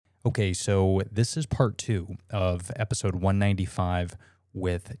Okay, so this is part 2 of episode 195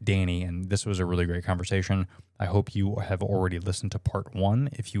 with Danny, and this was a really great conversation. I hope you have already listened to part 1.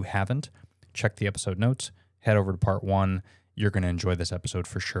 If you haven't, check the episode notes, head over to part 1. You're going to enjoy this episode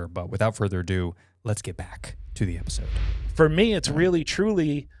for sure. But without further ado, let's get back to the episode. For me, it's really,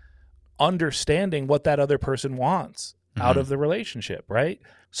 truly understanding what that other person wants out of the relationship, right?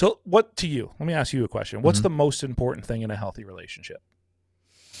 So what to you? Let me ask you a question. What's the most important thing in a healthy relationship?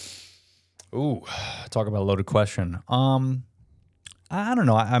 Ooh, talk about a loaded question. I don't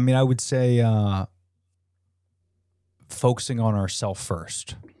know. I mean, I would say focusing on ourselves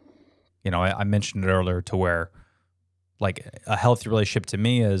first. You know, I mentioned it earlier to where, like, a healthy relationship to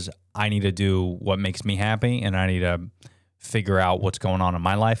me is I need to do what makes me happy, and I need to figure out what's going on in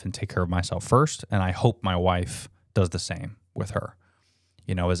my life and take care of myself first. And I hope my wife does the same with her.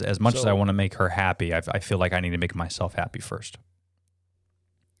 You know, as much as I want to make her happy, I feel like I need to make myself happy first.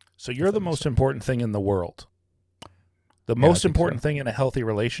 So you're the most important thing in the world. The most important thing in a healthy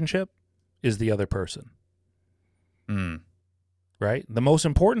relationship is the other person. Right? The most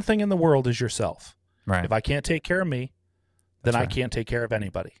important thing in the world is yourself. Right. If I can't take care of me, then I can't take care of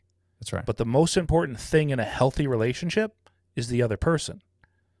anybody. That's right. But the most important thing in a healthy relationship is the other person.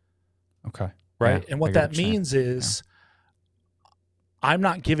 Okay. Right? Yeah, and what that means is I'm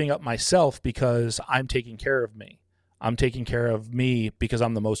not giving up myself because I'm taking care of me. I'm taking care of me because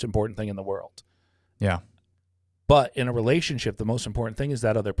I'm the most important thing in the world. Yeah. But in a relationship, the most important thing is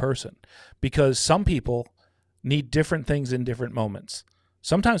that other person, because some people need different things in different moments.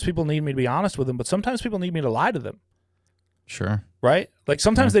 Sometimes people need me to be honest with them, but sometimes people need me to lie to them. Sure. Right? Like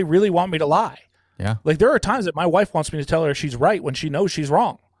sometimes they really want me to lie. Yeah. Like there are times that my wife wants me to tell her she's right when she knows she's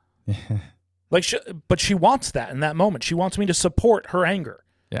wrong. But she wants that in that moment. She wants me to support her anger.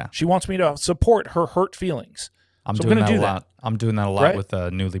 Yeah. She wants me to support her hurt feelings. I'm doing that a lot. I'm doing that a lot with a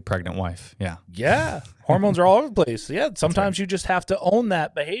newly pregnant wife. Yeah. Yeah. Hormones are all over the place. Yeah. Sometimes you just have to own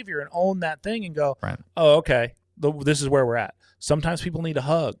that behavior and own that thing and go, oh, okay, this is where we're at. Sometimes people need a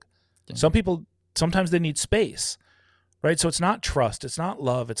hug. Yeah. Sometimes they need space, right? So it's not trust. It's not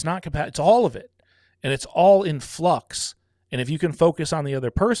love. It's not compassion. It's all of it. And it's all in flux. And if you can focus on the other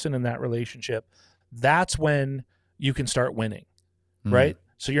person in that relationship, that's when you can start winning, right?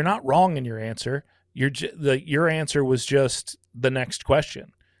 So you're not wrong in your answer. Your answer was just the next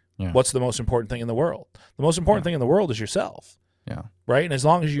question. Yeah. What's the most important thing in the world? The most important thing in the world is yourself. Yeah. Right? And as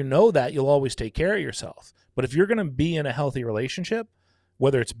long as you know that, you'll always take care of yourself. But if you're going to be in a healthy relationship,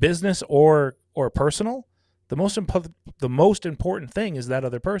 whether it's business or personal, the most important thing is that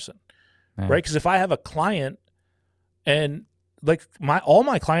other person. Yeah. Right? Because if I have a client and like all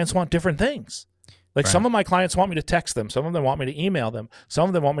my clients want different things. Like some of my clients want me to text them. Some of them want me to email them. Some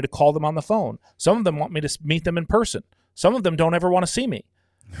of them want me to call them on the phone. Some of them want me to meet them in person. Some of them don't ever want to see me,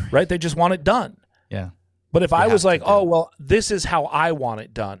 right? They just want it done. Yeah. But if I was like, oh, well, this is how I want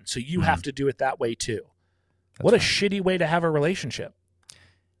it done, so you have to do it that way too. What a shitty way to have a relationship.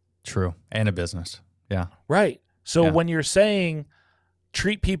 True. And a business. Yeah. Right. So when you're saying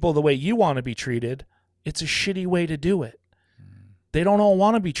treat people the way you want to be treated, it's a shitty way to do it. They don't all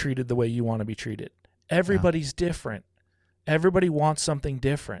want to be treated the way you want to be treated. Everybody's different. Everybody wants something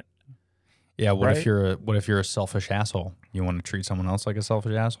different. Yeah. What if you're a selfish asshole? You want to treat someone else like a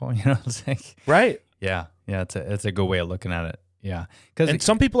selfish asshole? You know, it's like, right. Yeah. Yeah. It's a good way of looking at it. Yeah. And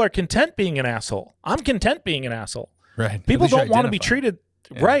some people are content being an asshole. I'm content being an asshole. Right. People don't want to be treated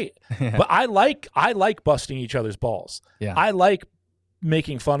right. Yeah. But I like busting each other's balls. Yeah. I like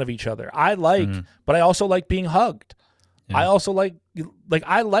making fun of each other. But I also like being hugged. Yeah. I also like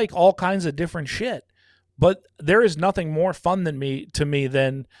I like all kinds of different shit. But there is nothing more fun to me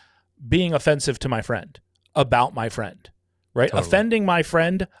than being offensive to my friend about my friend, right? Totally. Offending my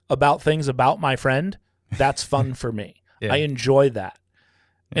friend about things about my friend, that's fun for me. Yeah. I enjoy that.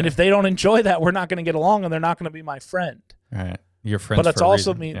 Yeah. And if they don't enjoy that, we're not going to get along and they're not going to be my friend. Right. Your friends. But it's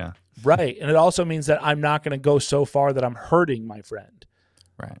also right. And it also means that I'm not going to go so far that I'm hurting my friend.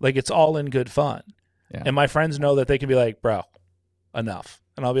 Right. Like it's all in good fun. Yeah. And my friends know that they can be like, bro, enough.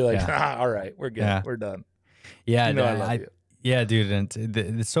 And I'll be like, all right, we're good. Yeah. We're done. Yeah. You know I love you. Yeah, dude. And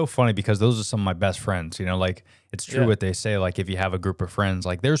it's so funny because those are some of my best friends, you know, like it's true what they say. Like if you have a group of friends,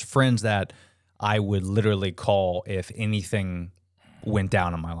 like there's friends that I would literally call if anything went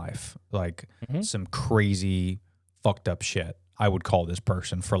down in my life, like some crazy fucked up shit. I would call this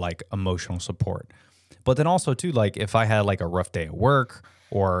person for like emotional support. But then also too, like if I had like a rough day at work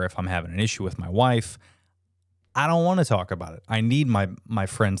or if I'm having an issue with my wife, I don't want to talk about it. I need my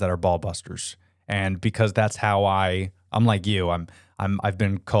friends that are ball busters. And because that's how I'm like you. I've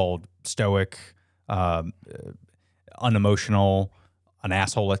been called stoic, unemotional. an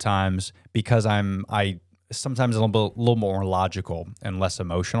asshole at times because I sometimes a little more logical and less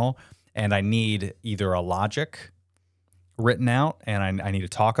emotional, and I need either a logic written out, and I need to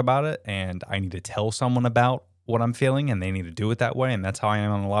talk about it, and I need to tell someone about what I'm feeling, and they need to do it that way, and that's how I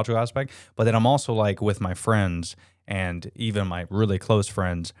am on the logical aspect. But then I'm also like with my friends and even my really close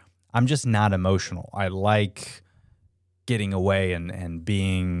friends, I'm just not emotional. I like getting away and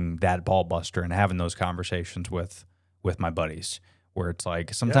being that ball buster and having those conversations with my buddies, where it's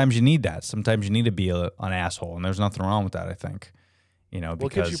like sometimes you need that. Sometimes you need to be an asshole, and there's nothing wrong with that, I think. Because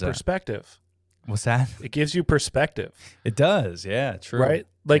it gives you perspective. What's that? It gives you perspective. It does. Yeah, true. Right?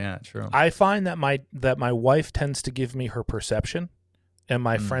 Like, yeah, true. I find that my wife tends to give me her perception, and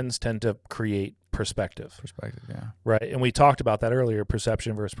my friends tend to create perspective. Perspective, yeah. Right. And we talked about that earlier,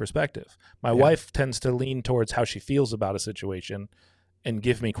 perception versus perspective. My wife tends to lean towards how she feels about a situation and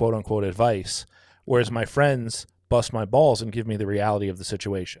give me quote unquote advice, whereas my friends bust my balls and give me the reality of the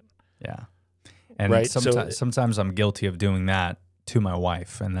situation. Yeah. And right? sometimes I'm guilty of doing that to my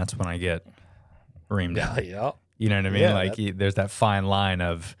wife, and that's when I get reamed out. Yeah. You know what I mean? Yeah, there's that fine line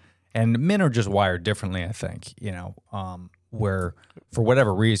of, and men are just wired differently, I think, where for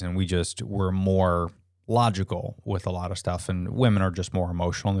whatever reason we're more logical with a lot of stuff, and women are just more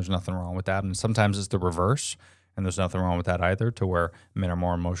emotional, and there's nothing wrong with that. And sometimes it's the reverse, and there's nothing wrong with that either, to where men are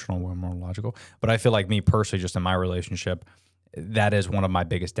more emotional, women more logical. But I feel like me personally, just in my relationship, that is one of my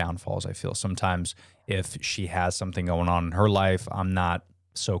biggest downfalls. I feel sometimes if she has something going on in her life, I'm not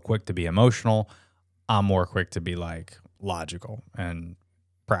so quick to be emotional. I'm more quick to be like logical and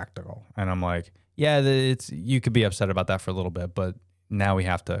practical. And I'm like, yeah, you could be upset about that for a little bit, but now we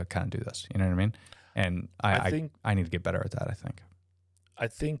have to kind of do this. You know what I mean? And I think I need to get better at that, I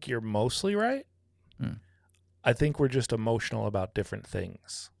think you're mostly right. I think we're just emotional about different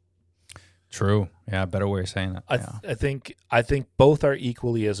things. True. Yeah, better way of saying that. I think both are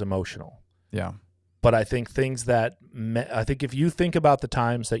equally as emotional. Yeah. But I think I think if you think about the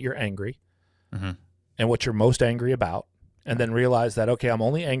times that you're angry and what you're most angry about, and then realize that, okay, I'm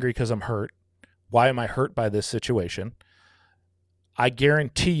only angry because I'm hurt. Why am I hurt by this situation? I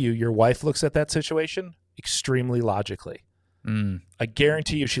guarantee you your wife looks at that situation extremely logically. I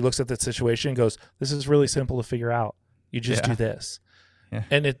guarantee you she looks at that situation and goes, this is really simple to figure out. You just do this. Yeah.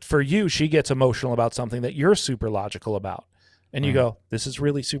 And for you, she gets emotional about something that you're super logical about. And you go, this is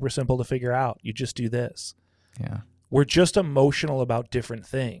really super simple to figure out. You just do this. Yeah. We're just emotional about different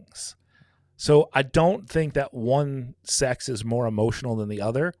things. So I don't think that one sex is more emotional than the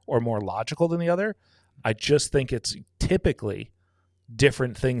other or more logical than the other. I just think it's typically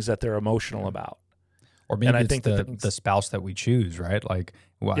different things that they're emotional about. Or maybe I think the spouse that we choose, right? Like,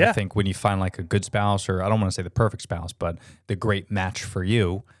 I think when you find like a good spouse, or I don't want to say the perfect spouse, but the great match for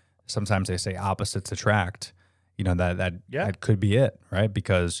you, sometimes they say opposites attract. That could be it, right?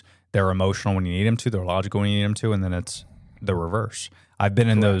 Because they're emotional when you need them to, they're logical when you need them to, and then it's the reverse. I've been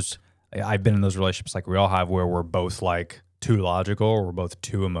in those relationships like we all have, where we're both like too logical, or we're both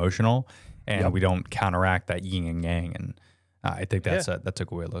too emotional, and we don't counteract that yin and yang. And I think that's a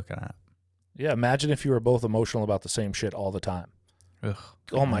good way of looking at it. Yeah, imagine if you were both emotional about the same shit all the time. Ugh,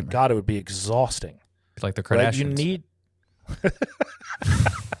 oh my God, it would be exhausting. Like the Kardashians.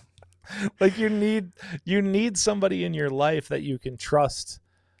 Like you need somebody in your life that you can trust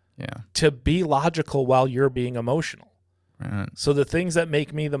to be logical while you're being emotional. Right. So the things that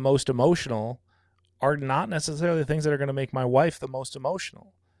make me the most emotional are not necessarily the things that are going to make my wife the most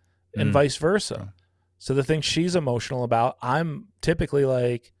emotional, and vice versa. So the things she's emotional about, I'm typically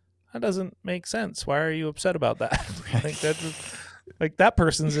like, that doesn't make sense. Why are you upset about that? Like that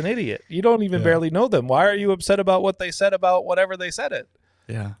person's an idiot. You don't even barely know them. Why are you upset about what they said about whatever they said it?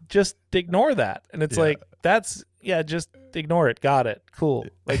 Yeah. Just ignore that. And it's like, just ignore it. Got it. Cool.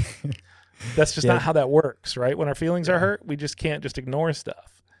 Like that's just not how that works, right? When our feelings are hurt, we just can't just ignore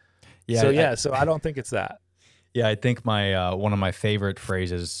stuff. Yeah. So I don't think it's that. Yeah, I think my one of my favorite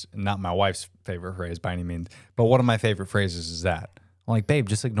phrases, not my wife's favorite phrase by any means, but one of my favorite phrases is that. I'm like, babe,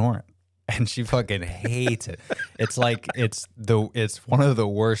 just ignore it. And she fucking hates it. It's like it's one of the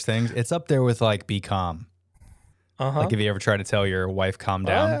worst things. It's up there with like be calm. Like if you ever try to tell your wife calm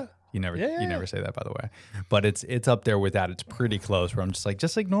down, you never say that, by the way. But it's up there with that. It's pretty close. Where I'm just like,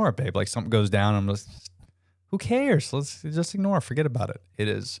 just ignore it, babe. Like something goes down, I'm just who cares? Let's just ignore it. Forget about it. It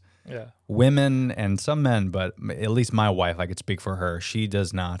is women and some men, but at least my wife, I could speak for her. She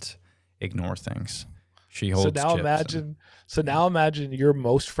does not ignore things. She holds. So now imagine your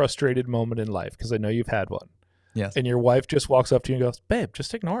most frustrated moment in life, because I know you've had one. Yes. And your wife just walks up to you and goes, "Babe,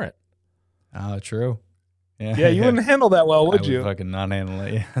 just ignore it." Oh, true. Yeah, you wouldn't handle that well, would you? Fucking not handle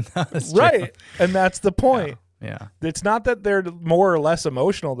it. Yeah, right. And that's the point. Yeah. It's not that they're more or less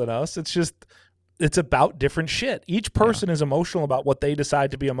emotional than us. It's just, it's about different shit. Each person is emotional about what they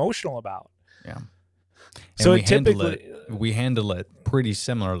decide to be emotional about. Yeah. So we handle it pretty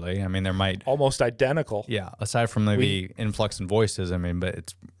similarly. I mean, there might almost identical. Yeah. Aside from maybe influx in voices, I mean, but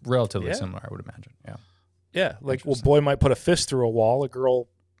it's relatively similar, I would imagine. Yeah. Yeah. Like, well, boy might put a fist through a wall, a girl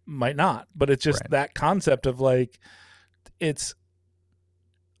might not. But it's just that concept of like,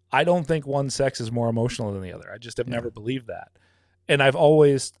 I don't think one sex is more emotional than the other. I just have never believed that. And I've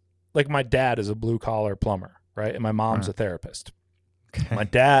always, like, my dad is a blue collar plumber, right? And my mom's a therapist. Okay. My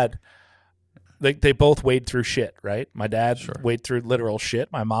dad, they both wade through shit, right? My dad waded through literal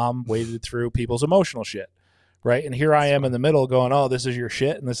shit. My mom waded through people's emotional shit, right? And here I am in the middle going, oh, this is your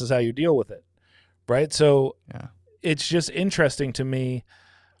shit and this is how you deal with it, right? So it's just interesting to me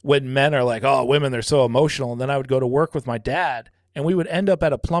when men are like, oh, women, they're so emotional. And then I would go to work with my dad and we would end up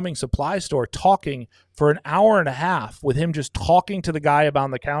at a plumbing supply store talking for an hour and a half with him just talking to the guy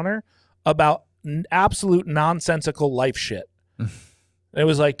about the counter about absolute nonsensical life shit. It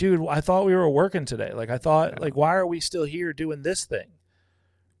was like, dude, I thought we were working today. Like, I thought, like, why are we still here doing this thing?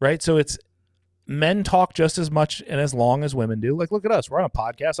 Right? So it's men talk just as much and as long as women do. Like, look at us. We're on a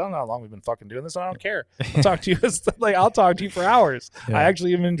podcast. I don't know how long we've been fucking doing this. I don't care. I'll talk to you. I'll talk to you for hours. I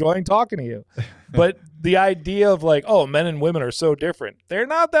actually am enjoying talking to you. But the idea of like, oh, men and women are so different. They're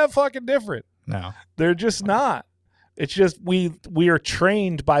not that fucking different. No. They're just not. It's just we are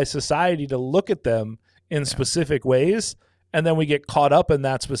trained by society to look at them in specific ways. And then we get caught up in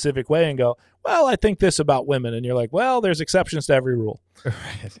that specific way and go, well, I think this about women. And you're like, well, there's exceptions to every rule.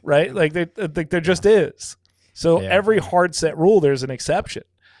 Right? Like there just is. So every hard set rule, there's an exception.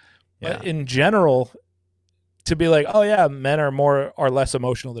 But in general, to be like, oh yeah, men are more or less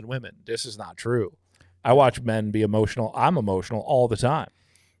emotional than women. This is not true. I watch men be emotional. I'm emotional all the time.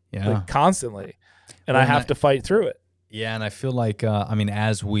 Yeah. Like constantly. And I have to fight through it. Yeah. And I feel like, I mean,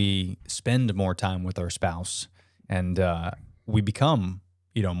 as we spend more time with our spouse, and we become,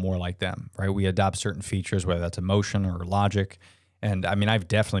 more like them, right? We adopt certain features, whether that's emotion or logic. And I mean, I've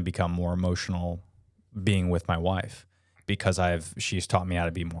definitely become more emotional being with my wife because she's taught me how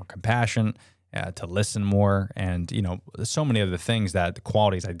to be more compassionate, to listen more, and so many other things, that the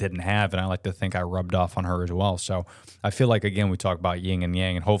qualities I didn't have, and I like to think I rubbed off on her as well. So I feel like, again, we talk about yin and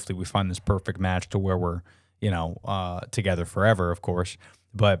yang, and hopefully we find this perfect match to where we're together forever, of course.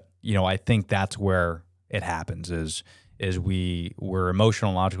 But I think that's where it happens is we're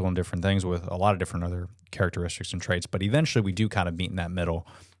emotional, logical, and different things with a lot of different other characteristics and traits. But eventually we do kind of meet in that middle,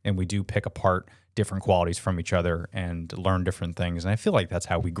 and we do pick apart different qualities from each other and learn different things. And I feel like that's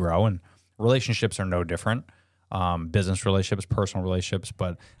how we grow. And relationships are no different. Business relationships, personal relationships.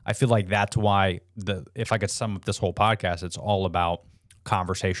 But I feel like that's why if I could sum up this whole podcast, it's all about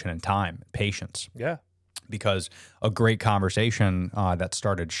conversation and time, patience. Yeah. Because a great conversation that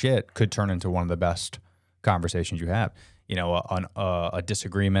started shit could turn into one of the best conversations you have. A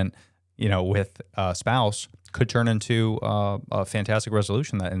disagreement, with a spouse could turn into a fantastic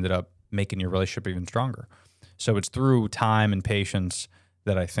resolution that ended up making your relationship even stronger. So it's through time and patience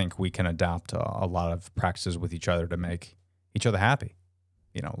that I think we can adopt a lot of practices with each other to make each other happy,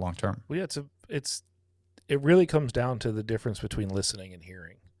 long term. Well, yeah, it really comes down to the difference between listening and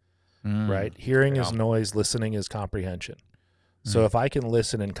hearing. Right? Hearing is noise, listening is comprehension. So if I can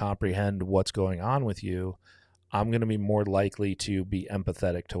listen and comprehend what's going on with you, I'm going to be more likely to be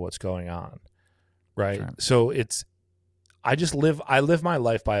empathetic to what's going on. Right? So I live my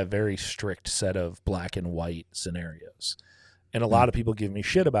life by a very strict set of black and white scenarios. And a lot of people give me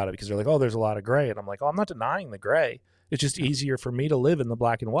shit about it because they're like, oh, there's a lot of gray. And I'm like, oh, I'm not denying the gray. It's just easier for me to live in the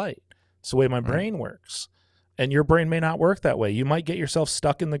black and white. It's the way my brain works. And your brain may not work that way. You might get yourself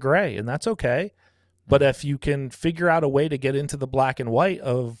stuck in the gray, and that's okay. But if you can figure out a way to get into the black and white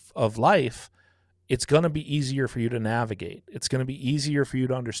of life, it's going to be easier for you to navigate. It's going to be easier for you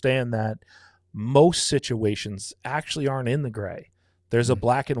to understand that most situations actually aren't in the gray. There's a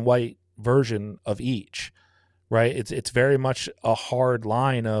black and white version of each, right? It's very much a hard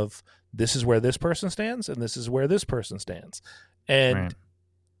line of this is where this person stands and this is where this person stands. And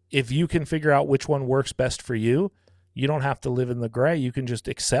if you can figure out which one works best for you, you don't have to live in the gray. You can just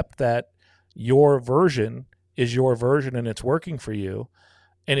accept that your version is your version and it's working for you.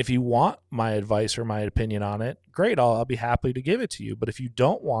 And if you want my advice or my opinion on it, great, I'll be happy to give it to you. But if you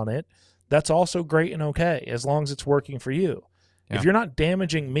don't want it, that's also great and okay, as long as it's working for you. Yeah. If you're not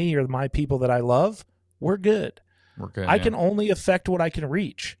damaging me or my people that I love, we're good. We're good. I can only affect what I can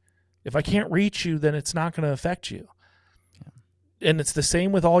reach. If I can't reach you, then it's not going to affect you. And it's the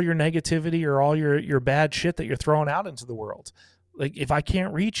same with all your negativity or all your bad shit that you're throwing out into the world. Like, if I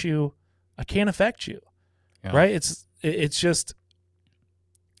can't reach you, I can't affect you. right? It's just,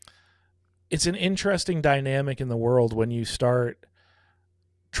 it's an interesting dynamic in the world when you start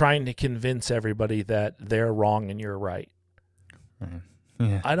trying to convince everybody that they're wrong and you're right. Right.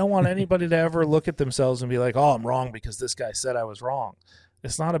 Yeah. I don't want anybody to ever look at themselves and be like, oh, I'm wrong because this guy said I was wrong.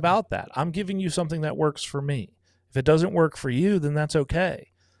 It's not about that. I'm giving you something that works for me. If it doesn't work for you, then that's okay.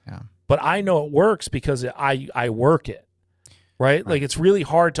 Yeah. But I know it works because I work it, right? Like, it's really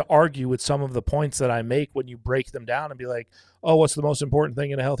hard to argue with some of the points that I make when you break them down and be like, oh, what's the most important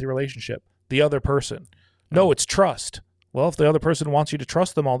thing in a healthy relationship? The other person. No, it's trust. Well, if the other person wants you to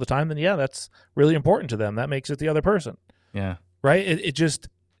trust them all the time, then yeah, that's really important to them. That makes it the other person. Yeah. Right? It just,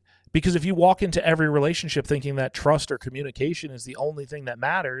 because if you walk into every relationship thinking that trust or communication is the only thing that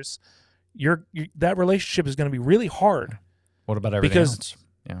matters, that relationship is going to be really hard. What about everything else?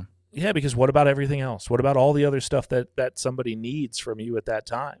 Yeah. Yeah, because what about everything else? What about all the other stuff that somebody needs from you at that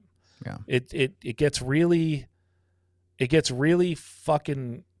time? Yeah. It gets really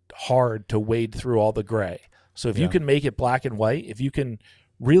fucking hard to wade through all the gray. So if you can make it black and white, if you can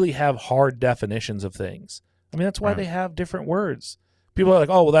really have hard definitions of things, I mean, that's why they have different words. People are like,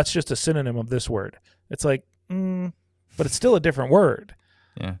 oh, well, that's just a synonym of this word. It's like, but it's still a different word.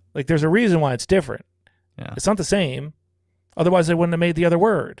 Yeah. Like, there's a reason why it's different. Yeah. It's not the same. Otherwise, they wouldn't have made the other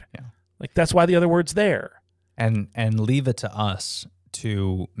word. Yeah. Like, that's why the other word's there. And leave it to us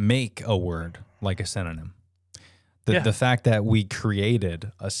to make a word like a synonym. The fact that we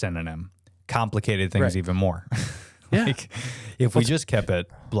created a synonym complicated things even more. Like, if we just kept it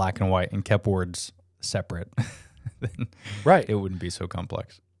black and white and kept words separate, then it wouldn't be so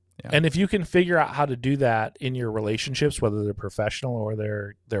complex. Yeah. And if you can figure out how to do that in your relationships, whether they're professional or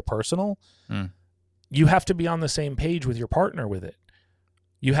they're personal, you have to be on the same page with your partner with it.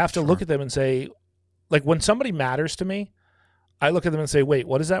 You have to look at them and say, like, when somebody matters to me, I look at them and say, wait,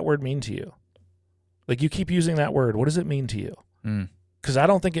 what does that word mean to you? Like, you keep using that word. What does it mean to you? Because I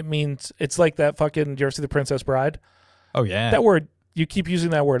don't think it means, it's like that fucking, do you ever see The Princess Bride? Oh, yeah. That word, you keep using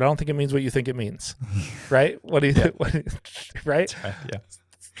that word. I don't think it means what you think it means. Right? What do you think? Right? Yeah.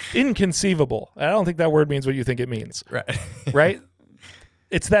 Inconceivable. I don't think that word means what you think it means. Right. Right?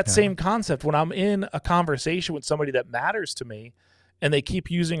 It's that same concept. When I'm in a conversation with somebody that matters to me and they keep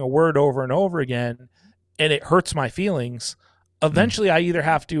using a word over and over again and it hurts my feelings, eventually I either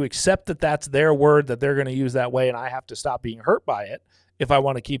have to accept that that's their word, that they're going to use that way, and I have to stop being hurt by it if I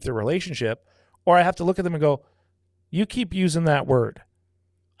want to keep the relationship, or I have to look at them and go, you keep using that word.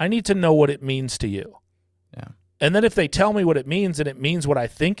 I need to know what it means to you. Yeah. And then if they tell me what it means and it means what I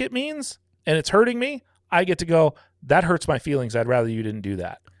think it means and it's hurting me, I get to go, that hurts my feelings. I'd rather you didn't do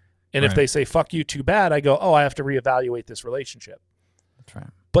that. And if they say, fuck you, too bad, I go, oh, I have to reevaluate this relationship. That's right.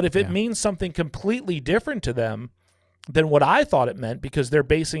 But if it means something completely different to them than what I thought it meant, because they're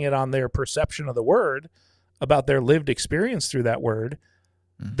basing it on their perception of the word, about their lived experience through that word,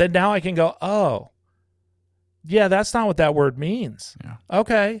 then now I can go, oh, yeah, that's not what that word means. Yeah.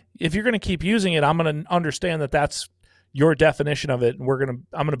 Okay. If you're going to keep using it, I'm going to understand that that's your definition of it, and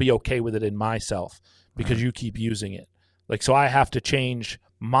I'm going to be okay with it in myself because you keep using it. Like, so I have to change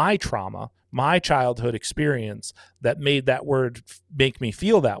my trauma, my childhood experience that made that word make me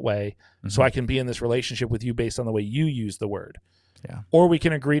feel that way, so I can be in this relationship with you based on the way you use the word. Yeah. Or we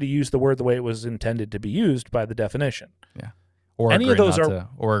can agree to use the word the way it was intended to be used by the definition. Yeah. Or any of those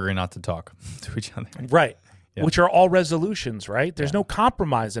or agree not to talk to each other. Right. Yeah. Which are all resolutions, right? There's no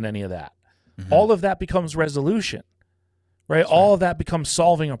compromise in any of that. All of that becomes resolution, right? All of that becomes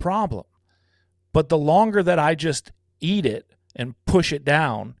solving a problem. But the longer that I just eat it and push it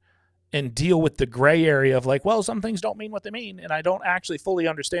down and deal with the gray area of like, well, some things don't mean what they mean, and I don't actually fully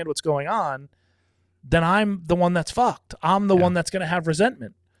understand what's going on, then I'm the one that's fucked. I'm the one that's going to have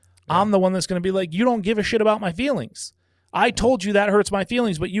resentment. I'm the one that's going to be like, you don't give a shit about my feelings. I told you that hurts my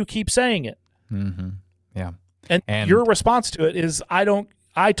feelings, but you keep saying it. Yeah. And your response to it is,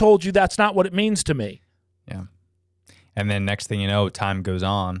 I told you that's not what it means to me. Yeah. And then next thing you know, time goes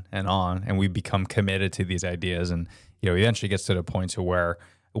on, and we become committed to these ideas. And, eventually gets to the point to where,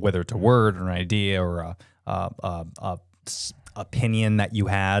 whether it's a word or an idea or a opinion that you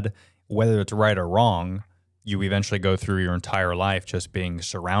had, whether it's right or wrong, you eventually go through your entire life just being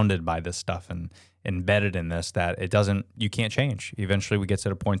surrounded by this stuff and embedded in this, that you can't change. Eventually we get to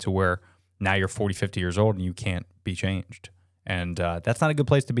the point to where now you're 40, 50 years old and you can't be changed. And that's not a good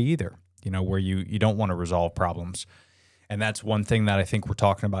place to be either, where you don't want to resolve problems. And that's one thing that I think we're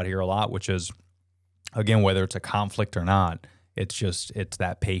talking about here a lot, which is, again, whether it's a conflict or not, it's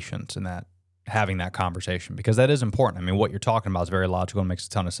that patience and that having that conversation, because that is important. I mean, what you're talking about is very logical and makes a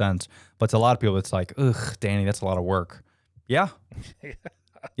ton of sense. But to a lot of people, it's like, ugh, Danny, that's a lot of work. Yeah.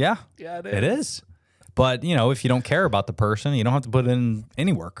 Yeah. Yeah, it is. But, you know, if you don't care about the person, you don't have to put in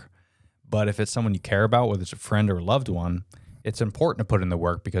any work. But if it's someone you care about, whether it's a friend or a loved one, it's important to put in the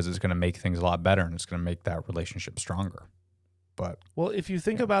work because it's going to make things a lot better and it's going to make that relationship stronger. But well, if you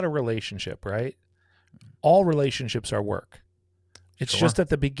think about a relationship, right? All relationships are work. It's just at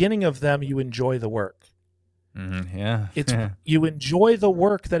the beginning of them, you enjoy the work. Mm-hmm. Yeah. It's you enjoy the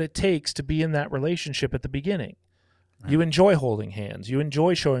work that it takes to be in that relationship at the beginning. Right. You enjoy holding hands. You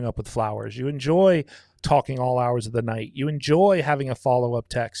enjoy showing up with flowers. You enjoy talking all hours of the night. You enjoy having a follow-up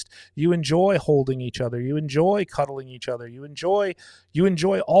text. You enjoy holding each other. You enjoy cuddling each other. You enjoy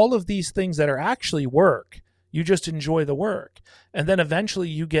all of these things that are actually work. You just enjoy the work. And then eventually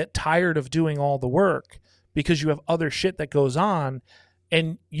you get tired of doing all the work because you have other shit that goes on,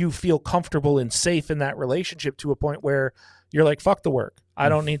 and you feel comfortable and safe in that relationship to a point where you're like, fuck the work. I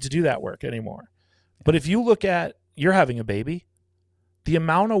don't need to do that work anymore. But if you look at, you're having a baby, the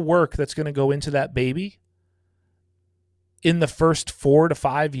amount of work that's going to go into that baby in the first 4 to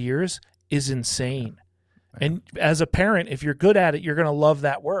 5 years is insane. And as a parent, if you're good at it, you're going to love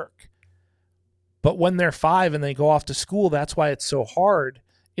that work. But when they're 5 and they go off to school, that's why it's so hard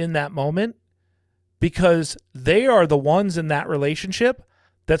in that moment, because they are the ones in that relationship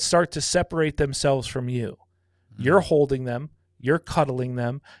that start to separate themselves from you. Mm-hmm. You're holding them. You're cuddling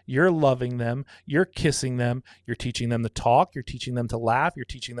them. You're loving them. You're kissing them. You're teaching them to talk. You're teaching them to laugh. You're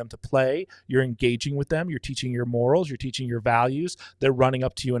teaching them to play. You're engaging with them. You're teaching your morals. You're teaching your values. They're running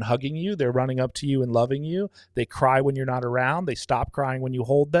up to you and hugging you. They're running up to you and loving you. They cry when you're not around. They stop crying when you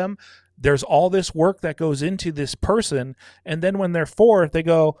hold them. There's all this work that goes into this person. And then when they're 4, they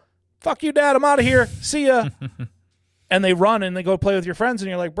go, fuck you, Dad. I'm out of here. See ya. And they run and they go play with your friends. And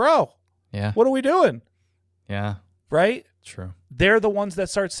you're like, bro, what are we doing? Yeah. Right? True. They're the ones that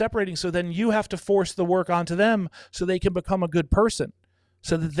start separating. So then you have to force the work onto them so they can become a good person,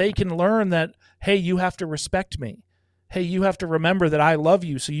 so that they can learn that, hey, you have to respect me. Hey, you have to remember that I love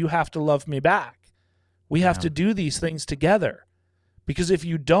you, so you have to love me back. We have to do these things together, because if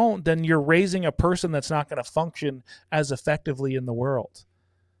you don't, then you're raising a person that's not going to function as effectively in the world.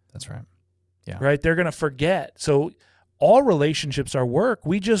 That's right. Yeah. Right? They're going to forget. So all relationships are work.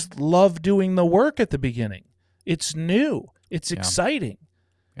 We just love doing the work at the beginning. It's new. It's exciting.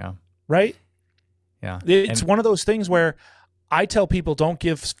 Yeah. Right? Yeah. It's one of those things where I tell people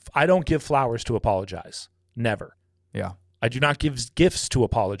I don't give flowers to apologize. Never. Yeah. I do not give gifts to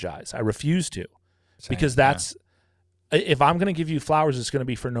apologize. I refuse to. Same. Because that's if I'm going to give you flowers, it's going to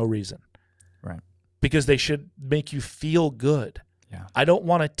be for no reason. Right. Because they should make you feel good. Yeah. I don't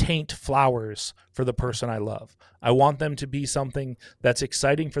want to taint flowers for the person I love. I want them to be something that's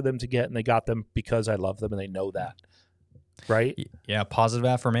exciting for them to get, and they got them because I love them and they know that. Right? Yeah, positive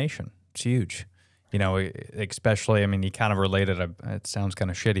affirmation. It's huge. You know, especially, I mean, you kind of related, it sounds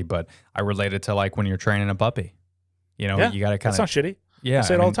kind of shitty, but I related to like when you're training a puppy. You know, you got to kind of. That's not shitty. Yeah. I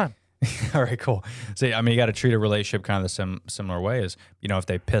say it all the time. All right, cool. So, I mean, you got to treat a relationship kind of the similar way as, you know, if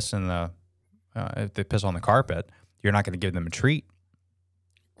they piss on the carpet, you're not going to give them a treat.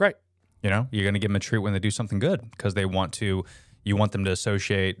 Right. You know, you're going to give them a treat when they do something good, because you want them to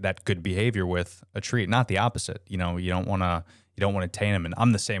associate that good behavior with a treat, not the opposite. You know, you don't want to taint them. And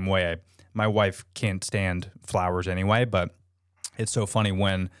I'm the same way. My wife can't stand flowers anyway, but it's so funny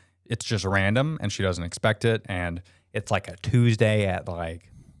when it's just random and she doesn't expect it. And it's like a Tuesday at like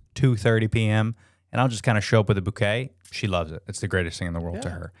 2:30 p.m. and I'll just kind of show up with a bouquet. She loves it. It's the greatest thing in the world to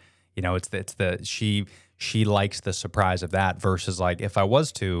her. You know, she likes the surprise of that, versus like if I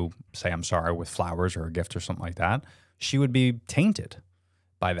was to say I'm sorry with flowers or a gift or something like that, she would be tainted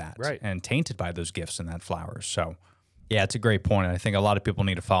by that, and tainted by those gifts and that flowers. So yeah, it's a great point. I think a lot of people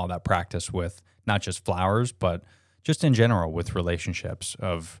need to follow that practice with not just flowers, but just in general with relationships,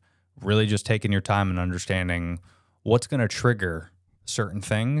 of really just taking your time and understanding what's going to trigger certain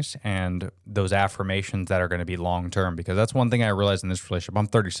things and those affirmations that are going to be long-term. Because that's one thing I realized in this relationship. I'm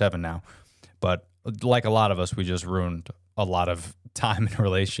 37 now, but like a lot of us, we just ruined a lot of time in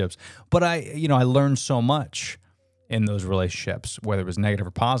relationships. But I learned so much in those relationships, whether it was negative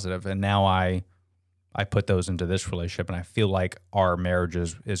or positive. And now I put those into this relationship, and I feel like our marriage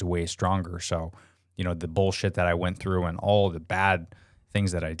is way stronger. So, you know, the bullshit that I went through and all the bad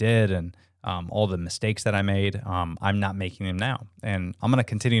things that I did and all the mistakes that I made, I'm not making them now. And I'm going to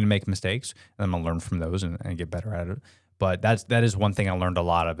continue to make mistakes, and I'm going to learn from those and get better at it. But that is one thing I learned a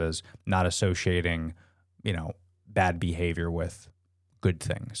lot of, is not associating, you know, bad behavior with good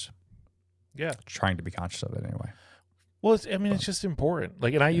things. Yeah. Trying to be conscious of it anyway. Well, it's just important.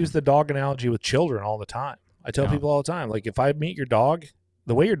 Like, and I use the dog analogy with children all the time. I tell people all the time, like, if I meet your dog,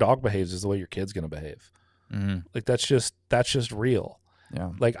 the way your dog behaves is the way your kid's going to behave. Mm-hmm. Like, that's just real.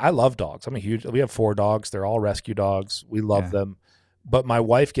 Yeah. Like, I love dogs. We have 4 dogs. They're all rescue dogs. We love them. But my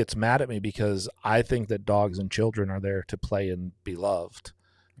wife gets mad at me because I think that dogs and children are there to play and be loved.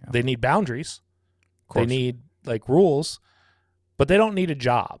 Yeah. They need boundaries. They need like rules, but they don't need a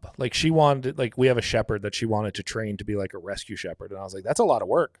job. Like, we have a shepherd that she wanted to train to be like a rescue shepherd. And I was like, that's a lot of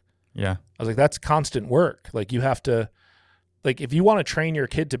work. Yeah. I was like, that's constant work. Like, you have to, like, if you want to train your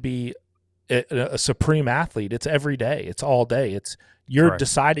kid to be a supreme athlete, it's every day. It's all day. You're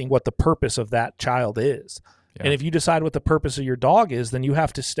deciding what the purpose of that child is. Yeah. And if you decide what the purpose of your dog is, then you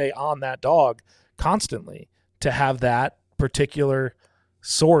have to stay on that dog constantly to have that particular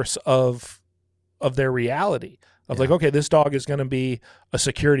source of their reality of like, okay, this dog is going to be a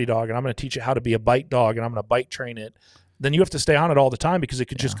security dog and I'm going to teach it how to be a bite dog and I'm going to bite train it. Then you have to stay on it all the time because it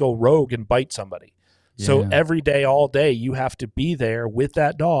could just go rogue and bite somebody. Yeah. So every day, all day, you have to be there with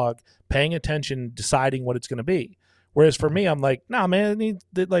that dog, paying attention, deciding what it's going to be. Whereas for me, I'm like, nah, man,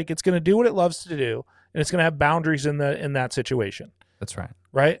 it's going to do what it loves to do. And it's going to have boundaries in that situation. That's right.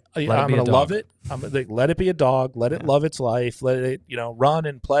 Right? I'm going to love it. I'm going to let it be a dog. Let it love its life. Let it, run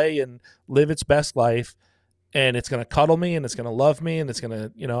and play and live its best life. And it's going to cuddle me and it's going to love me and it's going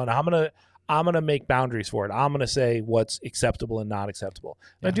to, and I'm going to make boundaries for it. I'm going to say what's acceptable and not acceptable.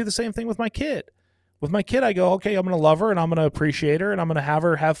 And I do the same thing with my kid. With my kid, I go, okay, I'm going to love her and I'm going to appreciate her and I'm going to have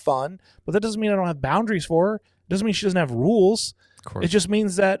her have fun. But that doesn't mean I don't have boundaries for her. It doesn't mean she doesn't have rules. Of course. It just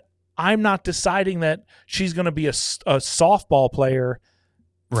means that I'm not deciding that she's going to be a softball player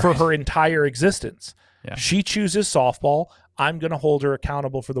for her entire existence. Yeah. She chooses softball. I'm going to hold her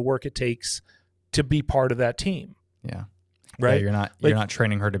accountable for the work it takes to be part of that team. Yeah. Right. Yeah, you're not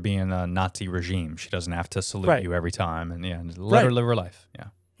training her to be in a Nazi regime. She doesn't have to salute you every time. And let her live her life. Yeah.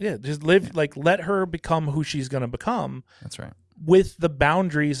 Yeah. Just live, let her become who she's going to become. That's right. With the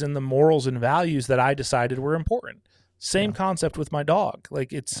boundaries and the morals and values that I decided were important. Same concept with my dog.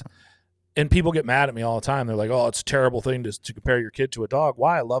 Like, it's, and people get mad at me all the time. They're like, oh, it's a terrible thing to compare your kid to a dog.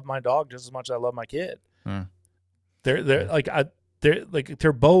 Why? I love my dog just as much as I love my kid. They're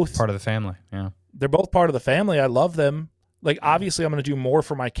both part of the family. Yeah. They're both part of the family. I love them. Like, obviously I'm going to do more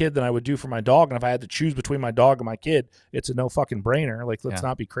for my kid than I would do for my dog. And if I had to choose between my dog and my kid, it's a no fucking brainer. Like, let's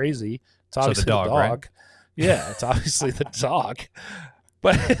not be crazy. It's obviously the dog. Right? Yeah. It's obviously the dog,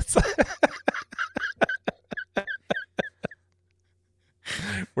 but it's,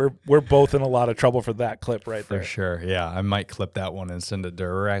 we're both in a lot of trouble for that clip right there. For sure. Yeah. I might clip that one and send it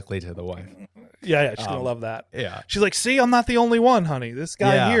directly to the wife. Yeah. She's going to love that. Yeah. She's like, see, I'm not the only one, honey. This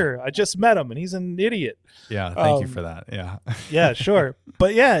guy here, I just met him and he's an idiot. Yeah. Thank you for that. Yeah. Yeah, sure.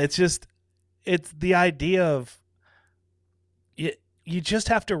 But yeah, it's the idea of you just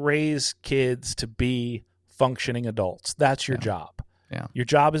have to raise kids to be functioning adults. That's your job. Yeah. Your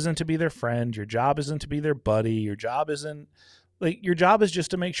job isn't to be their friend. Your job isn't to be their buddy. Your job is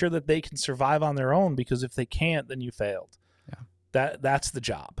just to make sure that they can survive on their own, because if they can't, then you failed. Yeah. That's the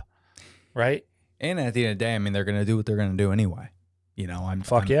job. Right? And at the end of the day, I mean, they're going to do what they're going to do anyway.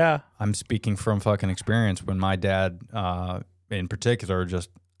 I'm speaking from fucking experience. When my dad, in particular,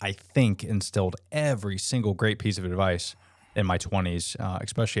 just, I think, instilled every single great piece of advice in my 20s,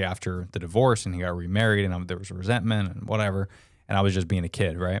 especially after the divorce, and he got remarried, and there was resentment and whatever, and I was just being a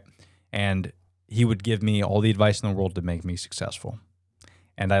kid, right? And he would give me all the advice in the world to make me successful,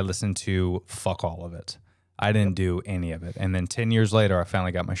 and I listened to fuck all of it. I didn't do any of it. And then 10 years later, I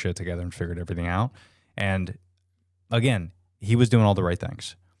finally got my shit together and figured everything out. And again, he was doing all the right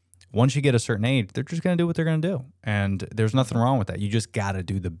things. Once you get a certain age, they're just going to do what they're going to do. And there's nothing wrong with that. You just got to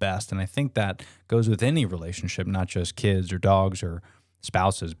do the best. And I think that goes with any relationship, not just kids or dogs or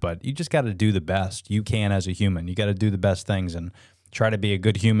spouses, but you just got to do the best you can as a human. You got to do the best things and try to be a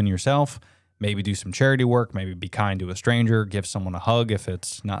good human yourself. Maybe do some charity work, maybe be kind to a stranger, give someone a hug if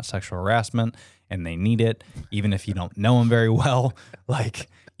it's not sexual harassment and they need it, even if you don't know them very well. Like,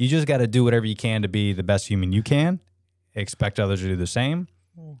 you just got to do whatever you can to be the best human you can. Expect others to do the same.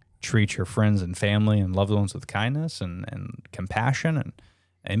 Treat your friends and family and loved ones with kindness and compassion and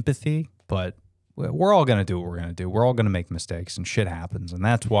empathy. But we're all going to do what we're going to do. We're all going to make mistakes and shit happens. And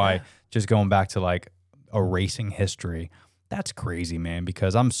that's why just going back to like erasing history, that's crazy, man,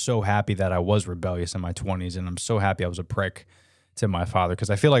 because I'm so happy that I was rebellious in my 20s, and I'm so happy I was a prick to my father, because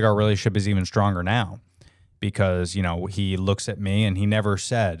I feel like our relationship is even stronger now because, he looks at me and he never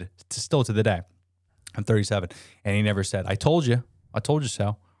said, still to the day, I'm 37, and he never said, I told you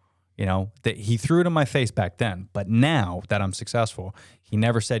so. That he threw it in my face back then, but now that I'm successful, he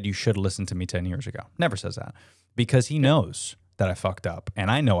never said you should listen to me 10 years ago. Never says that, because he knows that I fucked up, and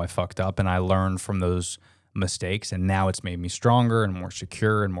I know I fucked up, and I learned from those mistakes, and now it's made me stronger and more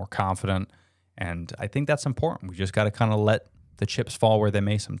secure and more confident. And I think that's important. We just got to kind of let the chips fall where they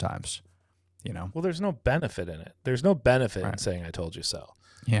may sometimes, Well, there's no benefit in it. There's no benefit in saying I told you so.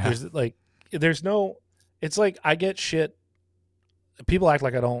 Yeah. It's like I get shit. People act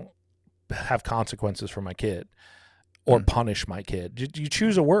like I don't have consequences for my kid or punish my kid. You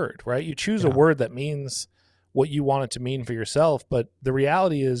choose a word, right? You choose a word that means what you want it to mean for yourself. But the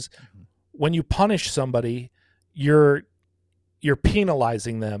reality is when you punish somebody, you're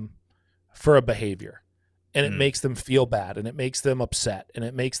penalizing them for a behavior, and it makes them feel bad, and it makes them upset, and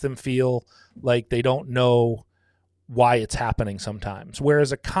it makes them feel like they don't know why it's happening sometimes.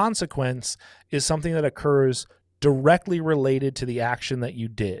 Whereas a consequence is something that occurs directly related to the action that you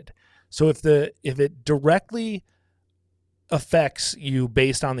did. So if it directly affects you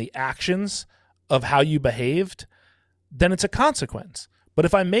based on the actions of how you behaved, then it's a consequence. But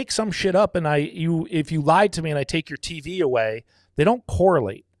if I make some shit up and if you lied to me and I take your TV away, they don't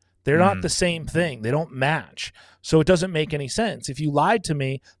correlate. They're not the same thing. They don't match. So it doesn't make any sense. If you lied to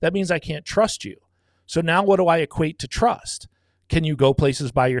me, that means I can't trust you. So now what do I equate to trust? Can you go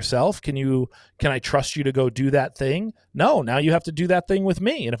places by yourself? Can I trust you to go do that thing? No, now you have to do that thing with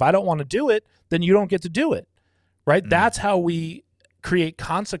me. And if I don't want to do it, then you don't get to do it. Right? That's how we create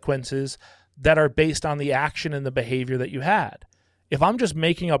consequences that are based on the action and the behavior that you had. If I'm just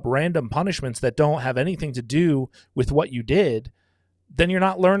making up random punishments that don't have anything to do with what you did, then you're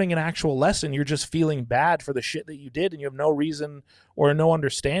not learning an actual lesson. You're just feeling bad for the shit that you did, and you have no reason or no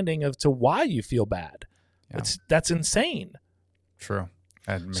understanding of to why you feel bad. Yeah. That's insane. True.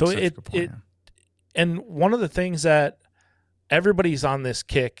 So and one of the things that everybody's on this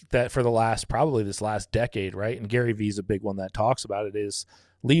kick that for this last decade, right? And Gary Vee's a big one that talks about it is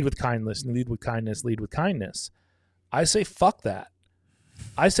lead with kindness, lead with kindness, lead with kindness. I say fuck that.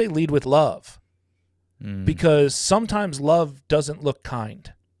 I say lead with love. Because sometimes love doesn't look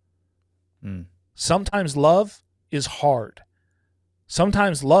kind. Sometimes love is hard.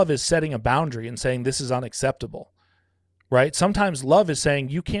 Sometimes love is setting a boundary and saying this is unacceptable, right? Sometimes love is saying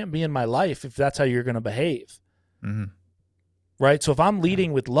you can't be in my life if that's how you're going to behave, right? So if I'm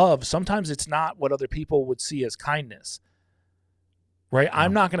leading with love, sometimes it's not what other people would see as kindness, right?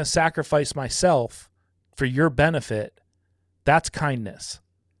 I'm not going to sacrifice myself for your benefit. That's kindness.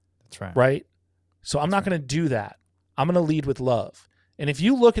 That's right. Right? So I'm not going to do that. I'm going to lead with love. And if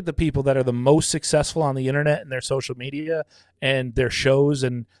you look at the people that are the most successful on the internet and their social media and their shows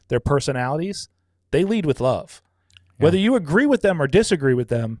and their personalities, they lead with love. Yeah. Whether you agree with them or disagree with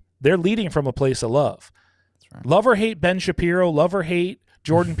them, they're leading from a place of love. That's right. Love or hate Ben Shapiro, love or hate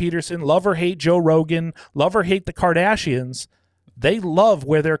Jordan Peterson, love or hate Joe Rogan, love or hate the Kardashians, they love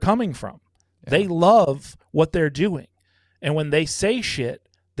where they're coming from. Yeah. They love what they're doing. And when they say shit,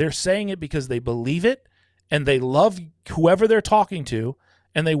 they're saying it because they believe it and they love whoever they're talking to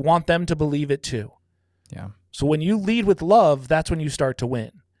and they want them to believe it too. Yeah. So when you lead with love, that's when you start to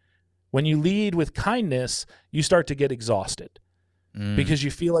win. When you lead with kindness, you start to get exhausted because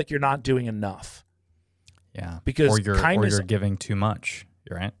you feel like you're not doing enough. Yeah. Because you're giving too much.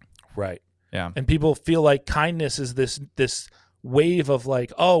 You're right. Right. Yeah. And people feel like kindness is this wave of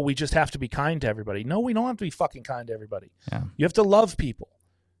like, oh, we just have to be kind to everybody. No, we don't have to be fucking kind to everybody. Yeah. You have to love people.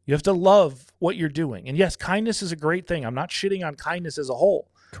 You have to love what you're doing. And yes, kindness is a great thing. I'm not shitting on kindness as a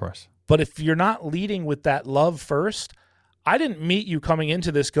whole. Of course. But if you're not leading with that love first, I didn't meet you coming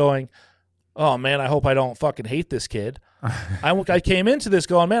into this going, oh man, I hope I don't fucking hate this kid. I came into this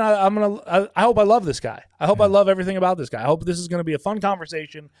going, man, I hope I love this guy. I hope I love everything about this guy. I hope this is going to be a fun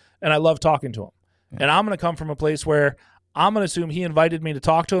conversation and I love talking to him. Yeah. And I'm going to come from a place where I'm going to assume he invited me to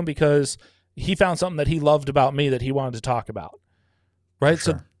talk to him because he found something that he loved about me that he wanted to talk about. Right?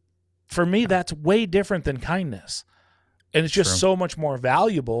 Sure. So for me, that's way different than kindness. And it's just so much more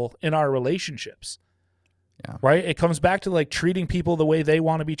valuable in our relationships. Yeah. Right? It comes back to like treating people the way they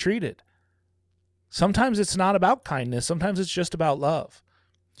want to be treated. Sometimes it's not about kindness. Sometimes it's just about love.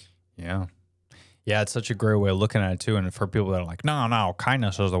 Yeah. Yeah, it's such a great way of looking at it too. And for people that are like, no,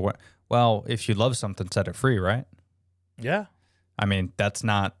 kindness is the way. Well, if you love something, set it free, right? Yeah. I mean, that's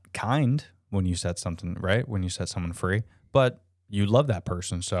not kind when you set something, right? When you set someone free. But you love that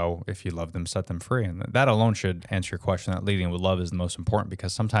person, so if you love them, set them free. And that alone should answer your question that leading with love is the most important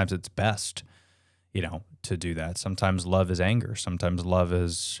because sometimes it's best, to do that. Sometimes love is anger. Sometimes love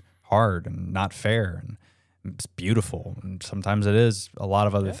is hard and not fair and it's beautiful. And sometimes it is a lot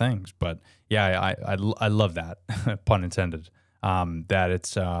of other things. But yeah, I love that, pun intended, that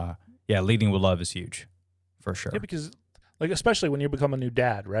it's, leading with love is huge for sure. Yeah, because like, especially when you become a new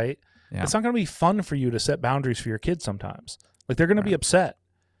dad, right? Yeah. It's not going to be fun for you to set boundaries for your kids sometimes. Like they're going to be upset.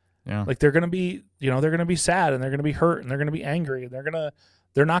 Yeah. Like they're going to be, they're going to be sad and they're going to be hurt and they're going to be angry and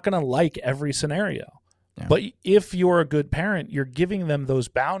they're not going to like every scenario. Yeah. But if you're a good parent, you're giving them those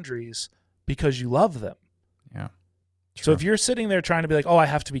boundaries because you love them. Yeah. So if you're sitting there trying to be like, oh, I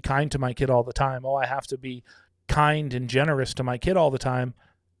have to be kind to my kid all the time. Oh, I have to be kind and generous to my kid all the time.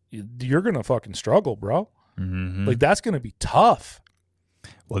 You're going to fucking struggle, bro. Mm-hmm. Like, that's going to be tough.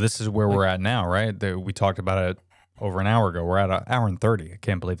 Well, this is where we're at now, right? We talked about it over an hour ago. We're at an hour and 30. I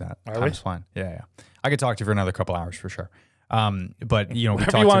can't believe that. Time's flying. Yeah. I could talk to you for another couple hours for sure. But, you know,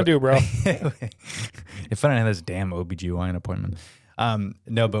 whatever you want to do, bro. If I don't have this damn OBGYN appointment.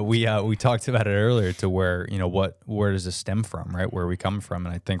 No, but we talked about it earlier to where, you know, where does this stem from, right? Where we come from.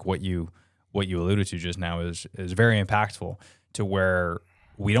 And I think what you alluded to just now is very impactful to where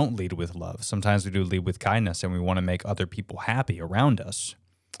we don't lead with love. Sometimes we do lead with kindness, and we want to make other people happy around us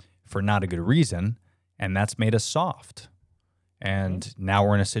for not a good reason. And that's made us soft. And now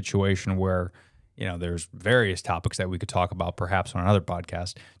we're in a situation where, you know, there's various topics that we could talk about perhaps on another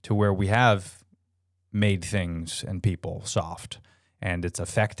podcast to where we have made things and people soft. And it's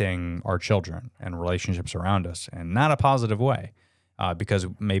affecting our children and relationships around us, and not a positive way, because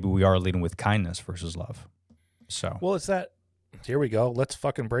maybe we are leading with kindness versus love. So, well, it's that. Here we go. Let's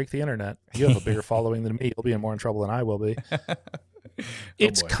fucking break the internet. You have a bigger following than me. You'll be in more trouble than I will be.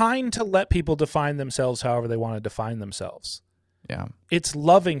 It's kind to let people define themselves however they want to define themselves. Yeah. It's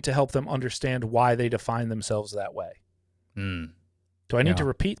loving to help them understand why they define themselves that way. Do I need to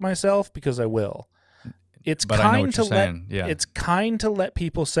repeat myself? Because I will. It's kind to let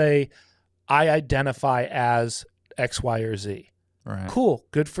people say, I identify as X, Y, or Z. Right. Cool.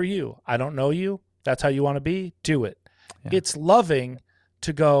 Good for you. I don't know you. That's how you want to be. Do it. Yeah. It's loving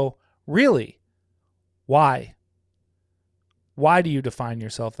to go, really? Why? Why do you define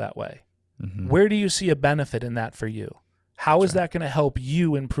yourself that way? Mm-hmm. Where do you see a benefit in that for you? How is that going to help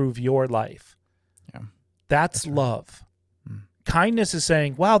you improve your life? Yeah. That's love. Kindness is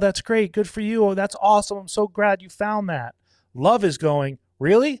saying, wow, that's great. Good for you. Oh, that's awesome. I'm so glad you found that. Love is going,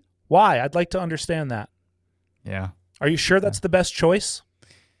 really? Why? I'd like to understand that. Yeah. Are you sure that's the best choice?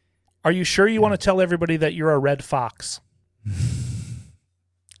 Are you sure you want to tell everybody that you're a red fox?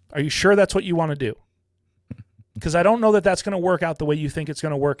 Are you sure that's what you want to do? Because I don't know that that's going to work out the way you think it's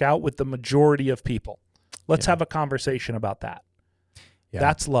going to work out with the majority of people. Let's have a conversation about that. Yeah.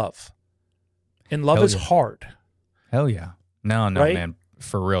 That's love. And love is hard. Hell yeah. No, right? Man.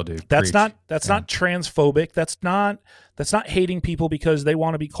 For real, dude. That's not transphobic. That's not hating people because they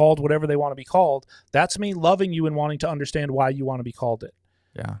want to be called whatever they want to be called. That's me loving you and wanting to understand why you want to be called it.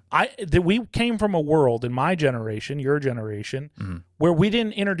 Yeah. We came from a world in my generation, your generation, where we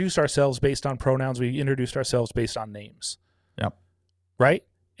didn't introduce ourselves based on pronouns. We introduced ourselves based on names. Yep. Right?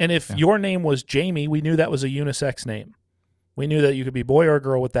 And if your name was Jamie, we knew that was a unisex name. We knew that you could be boy or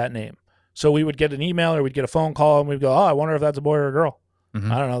girl with that name. So we would get an email or we'd get a phone call and we'd go, oh, I wonder if that's a boy or a girl.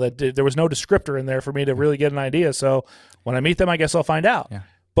 I don't know. There was no descriptor in there for me to really get an idea. So when I meet them, I guess I'll find out. Yeah.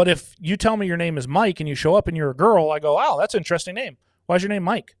 But if you tell me your name is Mike and you show up and you're a girl, I go, wow, that's an interesting name. Why's your name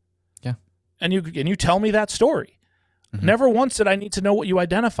Mike? Yeah. And you tell me that story. Never once did I need to know what you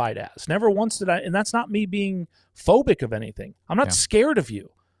identified as. Never once did I, and that's not me being phobic of anything. I'm not scared of you.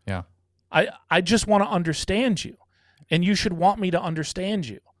 Yeah. I just want to understand you. And you should want me to understand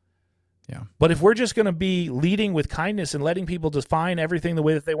you. Yeah. But if we're just going to be leading with kindness and letting people define everything the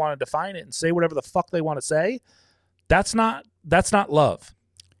way that they want to define it and say whatever the fuck they want to say, that's not love.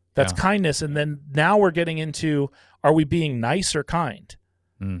 That's kindness. And then now we're getting into, are we being nice or kind?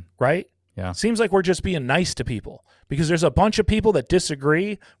 Right? Yeah. Seems like we're just being nice to people because there's a bunch of people that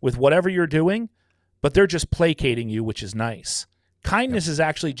disagree with whatever you're doing, but they're just placating you, which is nice. Kindness is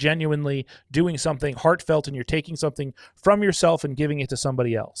actually genuinely doing something heartfelt, and you're taking something from yourself and giving it to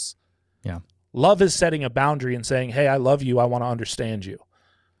somebody else. Yeah. Love is setting a boundary and saying, hey, I love you. I want to understand you.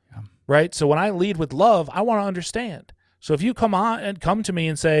 Yeah. Right? So when I lead with love, I want to understand. So if you come to me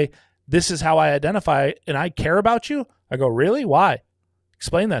and say, this is how I identify and I care about you, I go, really? Why?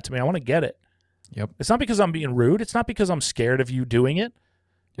 Explain that to me. I want to get it. Yep. It's not because I'm being rude. It's not because I'm scared of you doing it.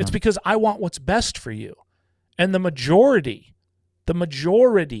 It's because I want what's best for you. And the majority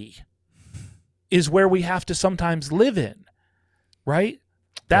is where we have to sometimes live in, right?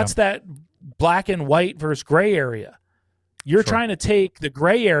 That's that black and white versus gray area. You're trying to take the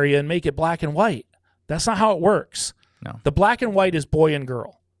gray area and make it black and white. That's not how it works. No. The black and white is boy and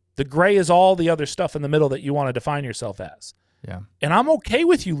girl. The gray is all the other stuff in the middle that you want to define yourself as. Yeah. And I'm okay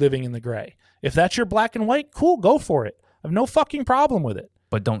with you living in the gray. If that's your black and white, cool, go for it. I have no fucking problem with it.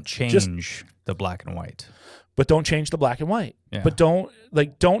 But don't change the black and white. But don't change the black and white. Yeah. But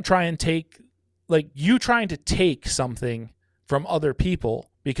don't try and take, you trying to take something from other people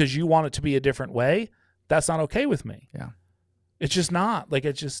because you want it to be a different way. That's not okay with me. Yeah. It's just not.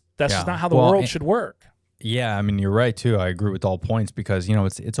 That's just not how the world should work. Yeah, I mean, you're right too. I agree with all points because,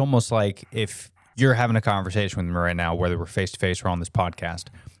 it's almost like if you're having a conversation with me right now, whether we're face to face or on this podcast,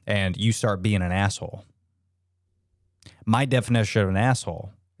 and you start being an asshole. My definition of an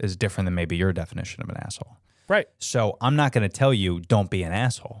asshole is different than maybe your definition of an asshole. Right. So I'm not going to tell you don't be an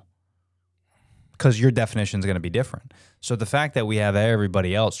asshole because your definition is going to be different. So the fact that we have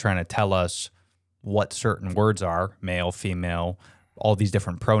everybody else trying to tell us what certain words are, male, female, all these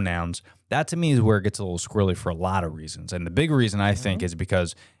different pronouns, that to me is where it gets a little squirrely for a lot of reasons. And the big reason I think is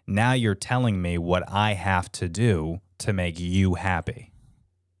because now you're telling me what I have to do to make you happy.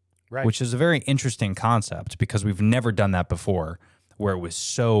 Right. Which is a very interesting concept because we've never done that before where it was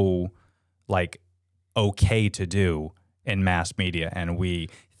so like okay to do in mass media. And we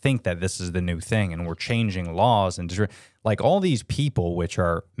think that this is the new thing and we're changing laws and like all these people, which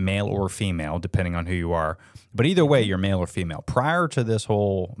are male or female, depending on who you are. But either way, you're male or female. Prior to this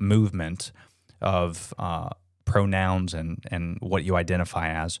whole movement of pronouns and what you identify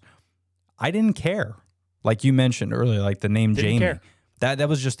as, I didn't care. Like you mentioned earlier, like the name Didn't Jamie. care.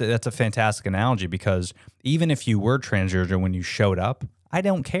 That's a fantastic analogy because even if you were transgender when you showed up, I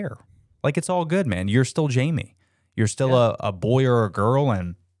don't care. Like it's all good, man. You're still Jamie. You're still a boy or a girl,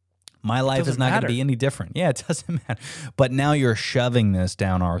 and my life is not going to be any different. Yeah, it doesn't matter. But now you're shoving this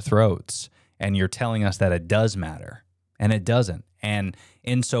down our throats, and you're telling us that it does matter, and it doesn't. And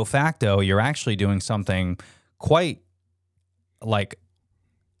in so facto, you're actually doing something quite like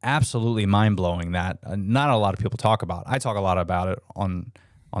absolutely mind-blowing that not a lot of people talk about. I talk a lot about it on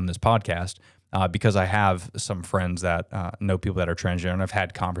this podcast because I have some friends that know people that are transgender, and I've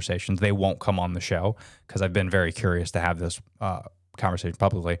had conversations. They won't come on the show because I've been very curious to have this conversation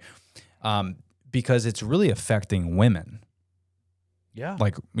publicly because it's really affecting women. Yeah.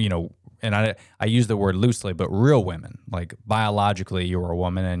 Like, and I use the word loosely, but real women. Like biologically, you're a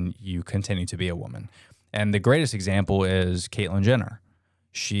woman and you continue to be a woman. And the greatest example is Caitlyn Jenner.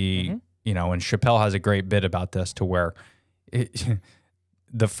 She, and Chappelle has a great bit about this to where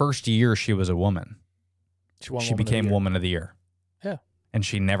the first year she was a woman, she became Woman of the Year. Yeah. And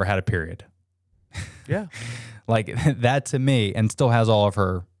she never had a period. Yeah. Like that to me, and still has all of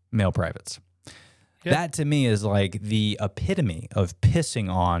her male privates. Yeah. That to me is like the epitome of pissing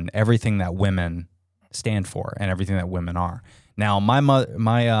on everything that women stand for and everything that women are. Now, my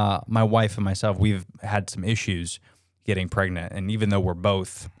wife and myself, we've had some issues getting pregnant, and even though we're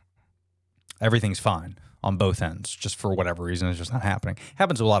both, everything's fine on both ends, just for whatever reason, it's just not happening.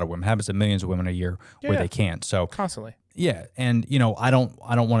 Happens to a lot of women, happens to millions of women a year where they can't. So constantly. Yeah, and I don't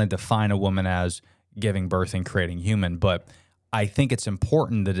want to define a woman as giving birth and creating human, but I think it's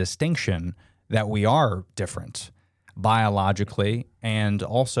important the distinction that we are different biologically and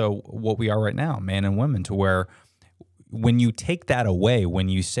also what we are right now, man and women, to where when you take that away, when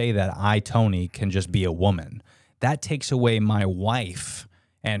you say that I, Tony, can just be a woman, that takes away my wife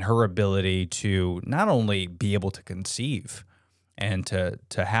and her ability to not only be able to conceive and to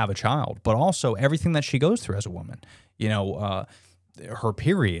have a child, but also everything that she goes through as a woman. Her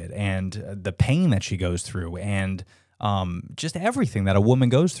period and the pain that she goes through and just everything that a woman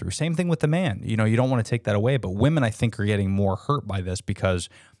goes through. Same thing with the man. You don't want to take that away, but women, I think, are getting more hurt by this because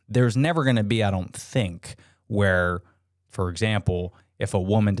there's never going to be, I don't think, where, for example, if a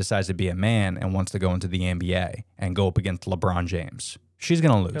woman decides to be a man and wants to go into the NBA and go up against LeBron James, she's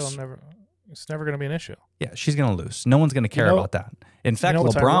going to lose. It's never going to be an issue. Yeah, she's going to lose. No one's going to care about that. In fact,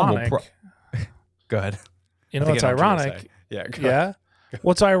 LeBron will go ahead. What's ironic? Yeah.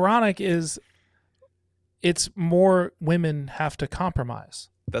 What's ironic is it's more women have to compromise.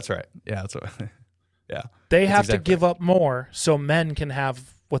 That's right. Yeah. Yeah. They have to give up more so men can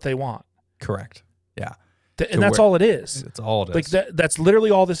have what they want. Correct. Yeah. And that's all it is. It's all it is. Like that's literally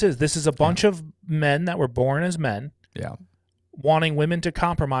all this is. This is a bunch of men that were born as men. Yeah. Wanting women to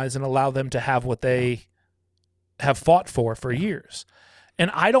compromise and allow them to have what they have fought for years. And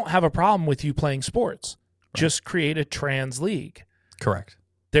I don't have a problem with you playing sports. Right. Just create a trans league. Correct.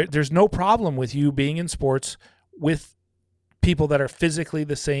 There's no problem with you being in sports with people that are physically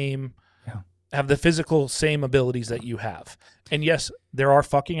the same, have the physical same abilities that you have. And yes, there are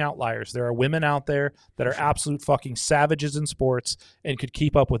fucking outliers. There are women out there that are absolute fucking savages in sports and could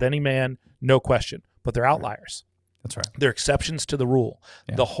keep up with any man, no question. But they're outliers. That's right. They're exceptions to the rule,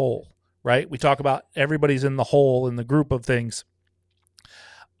 the whole, right? We talk about everybody's in the whole in the group of things.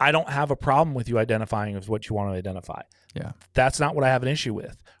 I don't have a problem with you identifying as what you want to identify. Yeah. That's not what I have an issue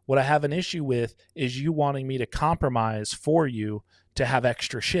with. What I have an issue with is you wanting me to compromise for you to have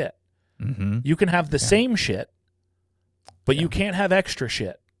extra shit. Mm-hmm. You can have the same shit, but you can't have extra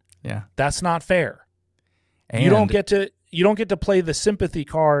shit. Yeah. That's not fair. And you don't get to play the sympathy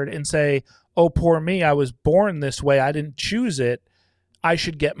card and say, oh, poor me, I was born this way, I didn't choose it, I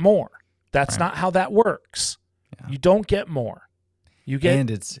should get more. That's not how that works. Yeah. You don't get more. You get,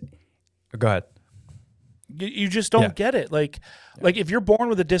 and it's, go ahead. You just don't get it. Like if you're born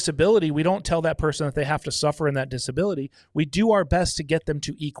with a disability, we don't tell that person that they have to suffer in that disability. We do our best to get them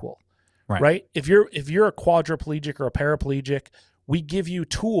to equal. Right? If you're a quadriplegic or a paraplegic, we give you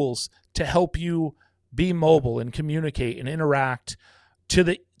tools to help you be mobile and communicate and interact to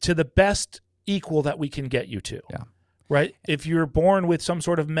the best equal that we can get you to. Yeah. Right? If you're born with some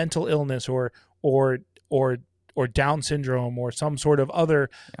sort of mental illness or Down syndrome or some sort of other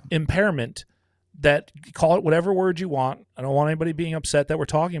impairment, that, call it whatever word you want. I don't want anybody being upset that we're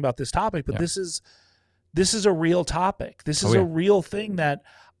talking about this topic, but this is a real topic. This is a real thing that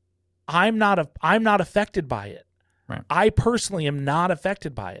I'm not affected by it. Right. I personally am not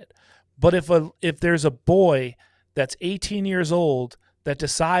affected by it. But if there's a boy that's 18 years old that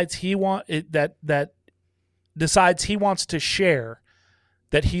decides he wants to share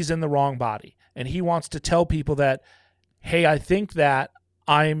that he's in the wrong body, and he wants to tell people that, hey, I think that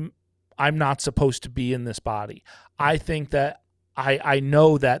I'm not supposed to be in this body. I think that I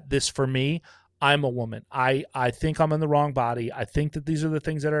know that this, for me, I'm a woman. I think I'm in the wrong body. I think that these are the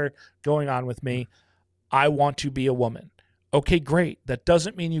things that are going on with me. I want to be a woman. Okay, great. That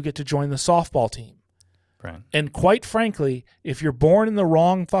doesn't mean you get to join the softball team. Right. And quite frankly, if you're born in the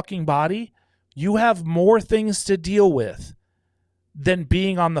wrong fucking body, you have more things to deal with than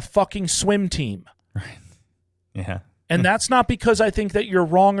being on the fucking swim team. Right. Yeah. And that's not because I think that you're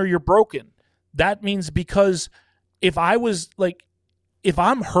wrong or you're broken. That means because if I'm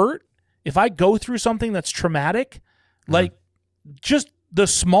hurt, if I go through something that's traumatic, like just the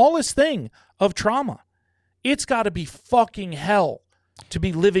smallest thing of trauma, it's got to be fucking hell to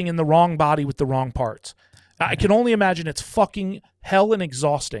be living in the wrong body with the wrong parts. I can only imagine it's fucking hell and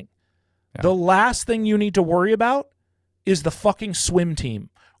exhausting. Yeah. The last thing you need to worry about is the fucking swim team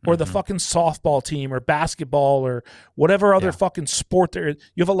or the fucking softball team or basketball or whatever other fucking sport there is.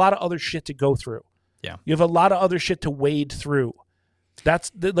 You have a lot of other shit to go through. Yeah. You have a lot of other shit to wade through.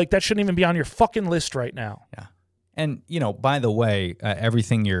 That shouldn't even be on your fucking list right now. Yeah. And, by the way,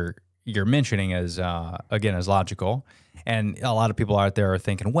 everything you're mentioning is, again, is logical. And a lot of people out there are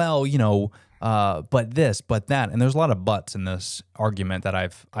thinking, well, but this, but that. And there's a lot of buts in this argument that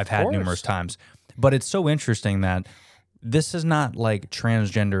I've had numerous times. But it's so interesting that this is not like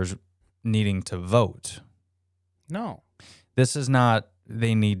transgenders needing to vote. No. This is not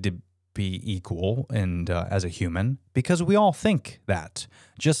they need to be equal and as a human, because we all think that,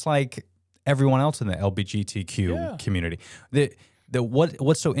 just like everyone else in the LGBTQ community.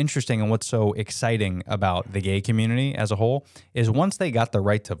 What's so interesting and what's so exciting about the gay community as a whole is once they got the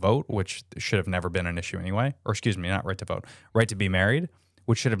right to vote, which should have never been an issue anyway, or excuse me, not right to vote, right to be married,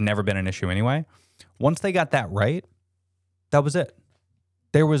 which should have never been an issue anyway. Once they got that right, that was it.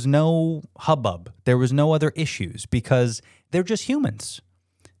 There was no hubbub. There was no other issues because they're just humans.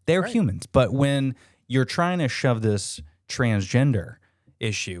 They're humans. But when you're trying to shove this transgender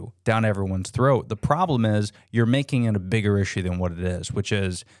issue down everyone's throat, the problem is you're making it a bigger issue than what it is, which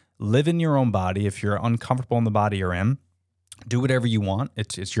is live in your own body. If you're uncomfortable in the body you're in, do whatever you want.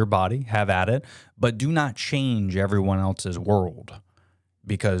 It's your body. Have at it. But do not change everyone else's world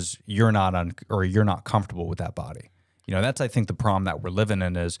because you're not you're not comfortable with that body. That's, I think, the problem that we're living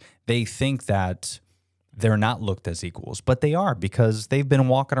in is they think that they're not looked as equals, but they are because they've been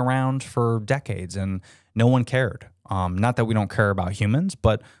walking around for decades and no one cared. Not that we don't care about humans,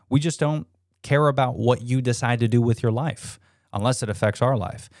 but we just don't care about what you decide to do with your life unless it affects our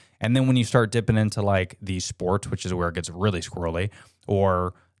life. And then when you start dipping into like these sports, which is where it gets really squirrely,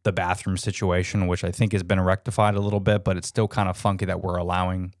 or the bathroom situation, which I think has been rectified a little bit, but it's still kind of funky that we're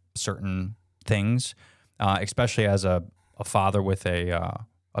allowing certain things. Especially as a father with a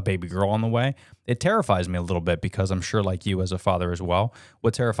baby girl on the way, it terrifies me a little bit because I'm sure, like you as a father as well,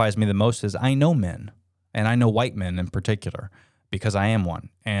 what terrifies me the most is I know men, and I know white men in particular, because I am one,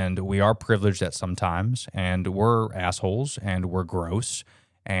 and we are privileged at some times, and we're assholes, and we're gross,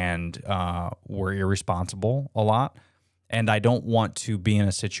 and we're irresponsible a lot, and I don't want to be in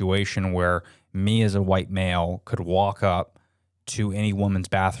a situation where me as a white male could walk up to any woman's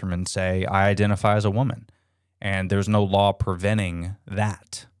bathroom and say, I identify as a woman. And there's no law preventing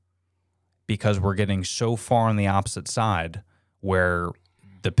that because we're getting so far on the opposite side where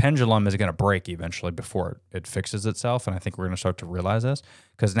the pendulum is going to break eventually before it fixes itself. And I think we're going to start to realize this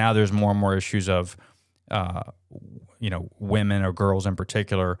because now there's more and more issues of, women or girls in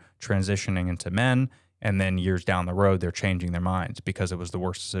particular transitioning into men. And then years down the road, they're changing their minds because it was the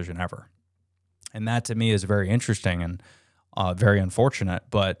worst decision ever. And that to me is very interesting and very unfortunate,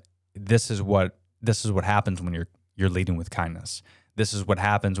 but this is what happens when you're leading with kindness. This is what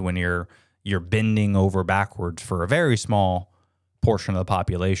happens when you're bending over backwards for a very small portion of the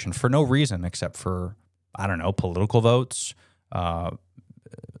population for no reason except for, I don't know, political votes,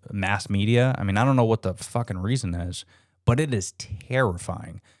 mass media. I mean, I don't know what the fucking reason is, but it is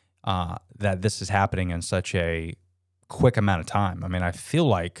terrifying that this is happening in such a quick amount of time. I mean, I feel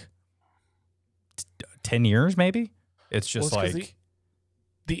like 10 years maybe. It's just like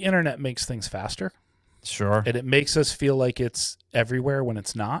the internet makes things faster. Sure. And it makes us feel like it's everywhere when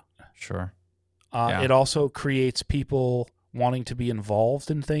it's not. Sure. It also creates people wanting to be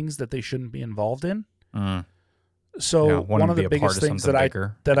involved in things that they shouldn't be involved in. So one of the biggest things that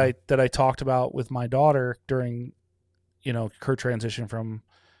I talked about with my daughter during, her transition from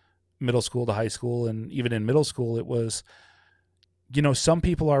middle school to high school, and even in middle school, it was, some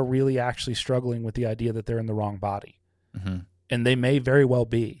people are really actually struggling with the idea that they're in the wrong body. Mm-hmm. And they may very well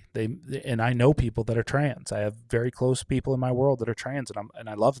be. And I know people that are trans. I have very close people in my world that are trans, and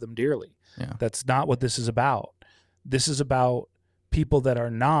I love them dearly. Yeah. That's not what this is about. This is about people that are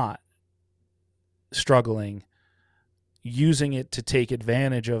not struggling, using it to take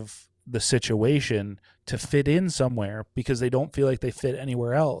advantage of the situation to fit in somewhere because they don't feel like they fit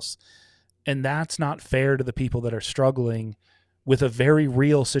anywhere else. And that's not fair to the people that are struggling with a very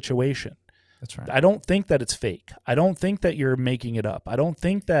real situation. That's right. I don't think that it's fake. I don't think that you're making it up. I don't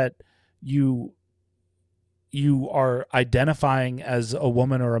think that you are identifying as a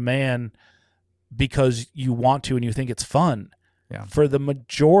woman or a man because you want to and you think it's fun. Yeah. For the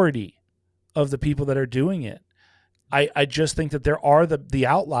majority of the people that are doing it, I just think that there are the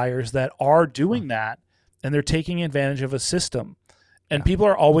outliers that are doing that, and they're taking advantage of a system. And people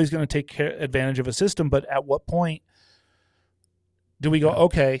are always going to take advantage of a system, but at what point do we go,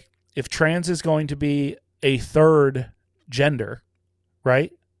 okay, if trans is going to be a third gender,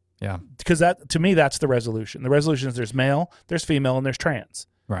 right? Yeah. Because that, to me, that's the resolution. The resolution is there's male, there's female, and there's trans.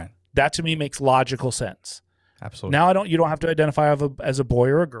 Right. That to me makes logical sense. Absolutely. Now you don't have to identify as a boy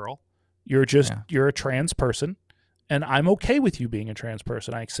or a girl. You're a trans person, and I'm okay with you being a trans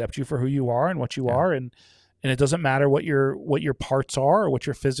person. I accept you for who you are and what you are, and it doesn't matter what your parts are or what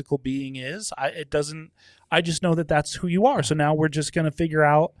your physical being is. I just know that that's who you are. So now we're just going to figure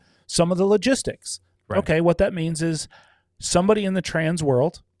out some of the logistics. Right. Okay, what that means is somebody in the trans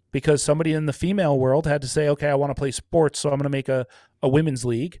world, because somebody in the female world had to say, okay, I want to play sports, so I'm going to make a women's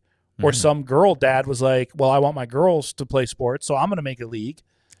league. Mm-hmm. Or some girl dad was like, well, I want my girls to play sports, so I'm going to make a league.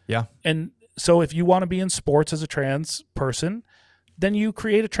 Yeah. And so if you want to be in sports as a trans person, then you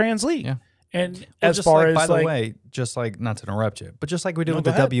create a trans league. Yeah. And as far as, by the way, just like, not to interrupt you, but just like we do with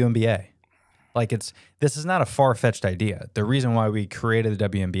the WNBA. Like this is not a far-fetched idea. The reason why we created the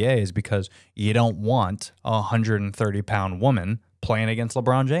WNBA is because you don't want a 130-pound woman playing against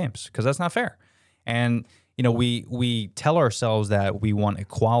LeBron James, because that's not fair. And we tell ourselves that we want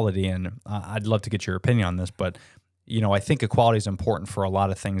equality, and I'd love to get your opinion on this, but I think equality is important for a lot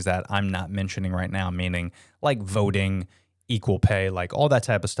of things that I'm not mentioning right now, meaning like voting, equal pay, like all that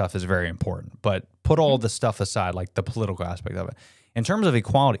type of stuff is very important. But put all the stuff aside, like the political aspect of it. In terms of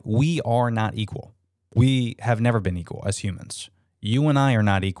equality, we are not equal. We have never been equal as humans. You and I are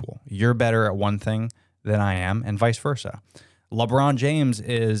not equal. You're better at one thing than I am, and vice versa. LeBron James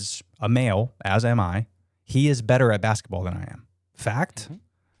is a male, as am I. He is better at basketball than I am. Fact? Mm-hmm.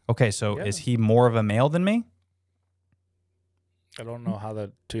 Okay, so is he more of a male than me? I don't know how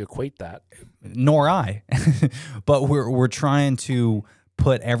to equate that. Nor I. But we're trying to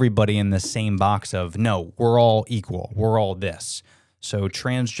put everybody in the same box of, no, we're all equal. We're all this. So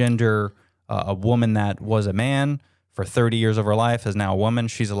transgender, a woman that was a man for 30 years of her life is now a woman.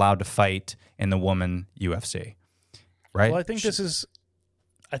 She's allowed to fight in the woman UFC, right? Well, I think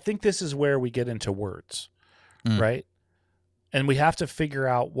this is where we get into words, right? And we have to figure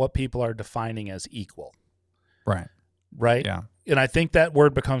out what people are defining as equal. Right. Right? Yeah. And I think that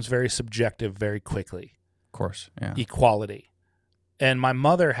word becomes very subjective very quickly. Of course, yeah. Equality. And my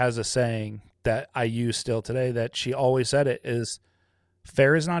mother has a saying that I use still today that she always said it is,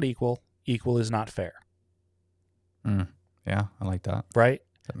 fair is not equal, equal is not fair. Yeah, I like that. Right?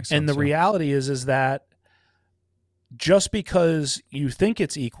 That makes sense. And the reality is that just because you think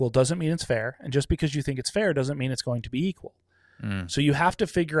it's equal doesn't mean it's fair. And just because you think it's fair doesn't mean it's going to be equal. So you have to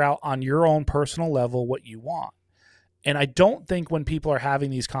figure out on your own personal level what you want. And I don't think when people are having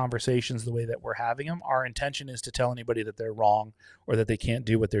these conversations the way that we're having them, our intention is to tell anybody that they're wrong or that they can't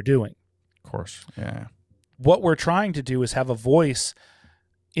do what they're doing. Of course, yeah. What we're trying to do is have a voice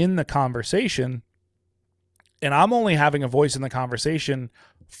in the conversation, and I'm only having a voice in the conversation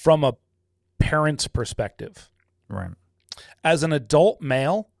from a parent's perspective. Right. As an adult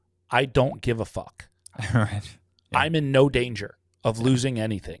male, I don't give a fuck. Right. Yeah. I'm in no danger of losing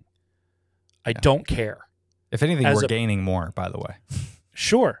anything. I don't care. If anything, we're gaining more, by the way.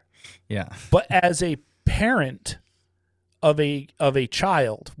 Sure. Yeah. But as a parent of a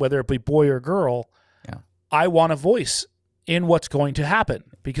child, whether it be boy or girl, I want a voice in what's going to happen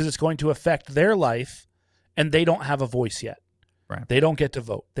because it's going to affect their life, and they don't have a voice yet. Right. They don't get to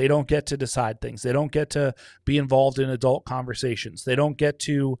vote. They don't get to decide things. They don't get to be involved in adult conversations. They don't get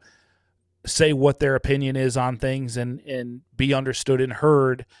to say what their opinion is on things and be understood and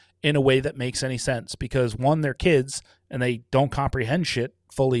heard in a way that makes any sense because, one, they're kids and they don't comprehend shit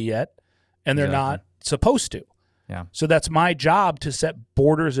fully yet, and they're not supposed to. Yeah. So that's my job to set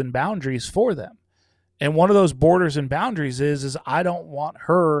borders and boundaries for them. And one of those borders and boundaries is I don't want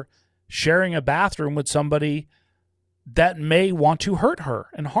her sharing a bathroom with somebody that may want to hurt her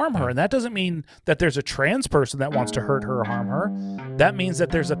and harm her. And that doesn't mean that there's a trans person that wants to hurt her or harm her. That means that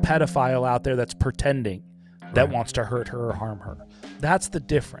there's a pedophile out there that's pretending that wants to hurt her or harm her. That's the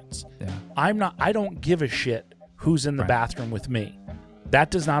difference. Yeah. I don't give a shit who's in the bathroom with me. That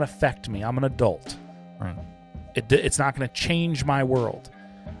does not affect me. I'm an adult. Right. It's not going to change my world.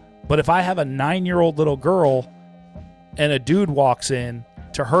 But if I have a 9-year-old little girl and a dude walks in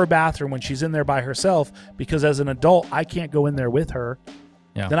to her bathroom when she's in there by herself, because as an adult, I can't go in there with her,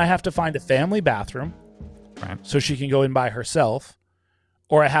 then I have to find a family bathroom so she can go in by herself,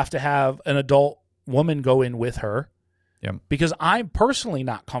 or I have to have an adult woman go in with her because I'm personally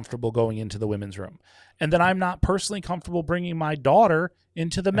not comfortable going into the women's room. And then I'm not personally comfortable bringing my daughter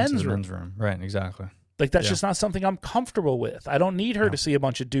into the men's room. Right, exactly. Like, that's just not something I'm comfortable with. I don't need her to see a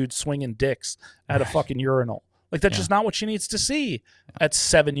bunch of dudes swinging dicks at a fucking urinal. Like, that's just not what she needs to see at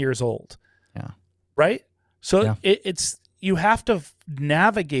 7 years old. Yeah. Right? So it's you have to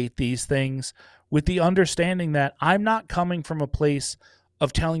navigate these things with the understanding that I'm not coming from a place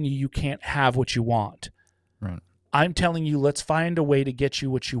of telling you can't have what you want. Right. I'm telling you, let's find a way to get you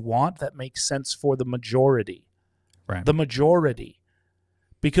what you want that makes sense for the majority. Right. The majority.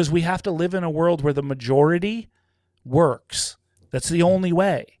 Because we have to live in a world where the majority works. That's the only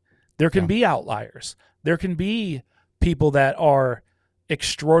way. There can be outliers. There can be people that are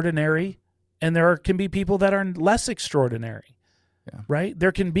extraordinary, and there can be people that are less extraordinary. Yeah. Right?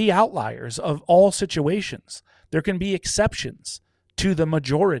 There can be outliers of all situations. There can be exceptions to the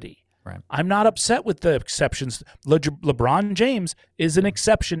majority. Right. I'm not upset with the exceptions. LeBron James is an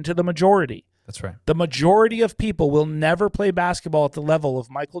exception to the majority. That's right. The majority of people will never play basketball at the level of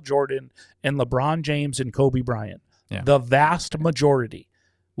Michael Jordan and LeBron James and Kobe Bryant. Yeah. The vast majority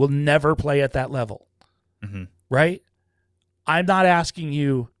will never play at that level. Mm-hmm. Right? I'm not asking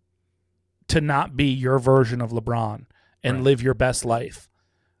you to not be your version of LeBron and live your best life.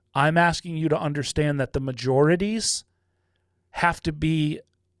 I'm asking you to understand that the majorities have to be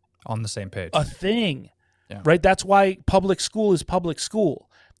on the same page. A thing. Yeah. Right? That's why public school is public school.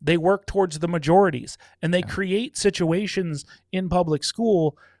 They work towards the majorities, and they create situations in public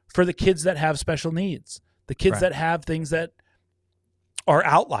school for the kids that have special needs, the kids that have things that are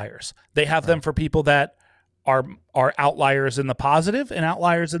outliers. They have them for people that are outliers in the positive and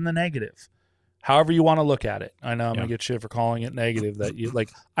outliers in the negative. However you want to look at it. I know I'm going to get shit for calling it negative. That you like.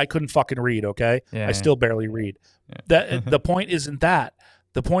 I couldn't fucking read, okay? I still barely read. That the point isn't that.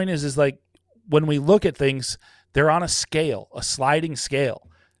 The point is like when we look at things, they're on a scale, a sliding scale.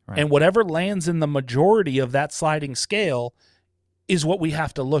 And whatever lands in the majority of that sliding scale is what we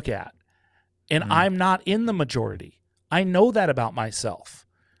have to look at. And I'm not in the majority. I know that about myself.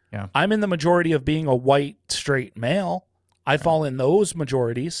 Yeah. I'm in the majority of being a white, straight male. I fall in those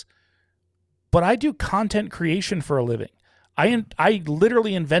majorities. But I do content creation for a living. I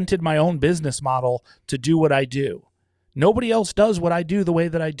literally invented my own business model to do what I do. Nobody else does what I do the way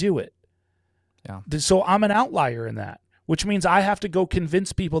that I do it. Yeah. So I'm an outlier in that. Which means I have to go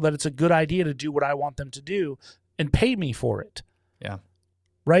convince people that it's a good idea to do what I want them to do and pay me for it. Yeah.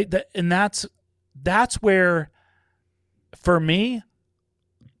 Right? That's where, for me,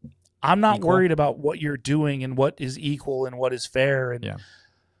 I'm not worried about what you're doing and what is equal and what is fair. And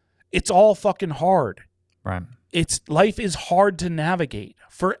it's all fucking hard. Right. Life is hard to navigate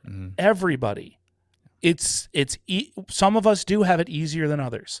for everybody. Some of us do have it easier than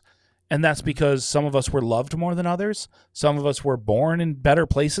others. And that's because some of us were loved more than others. Some of us were born in better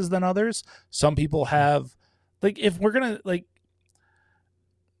places than others. Some people have, like, if we're going to, like,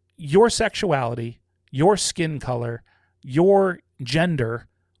 your sexuality, your skin color, your gender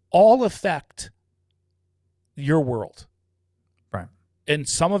all affect your world. Right. And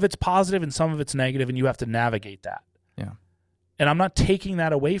some of it's positive and some of it's negative, and you have to navigate that. Yeah. And I'm not taking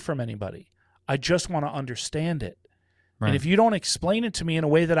that away from anybody. I just want to understand it. Right. And if you don't explain it to me in a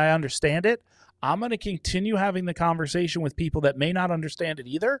way that I understand it, I'm going to continue having the conversation with people that may not understand it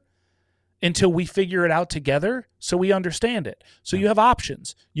either until we figure it out together so we understand it. So you have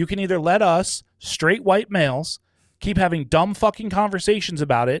options. You can either let us, straight white males, keep having dumb fucking conversations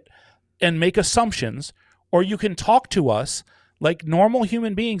about it and make assumptions, or you can talk to us like normal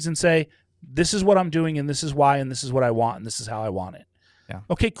human beings and say, this is what I'm doing and this is why and this is what I want and this is how I want it. Yeah.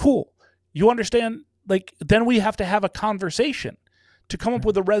 Okay, cool. You understand? Like, then we have to have a conversation to come up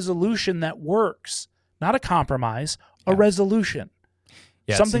with a resolution that works, not a compromise, a resolution.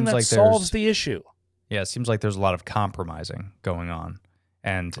 Yeah, something that solves the issue. Yeah, it seems like there's a lot of compromising going on,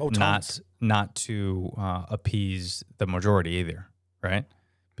 and not to appease the majority either, right?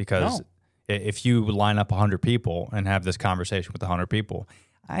 Because if you line up 100 people and have this conversation with 100 people,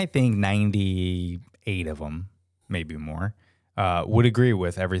 I think 98 of them, maybe more, would agree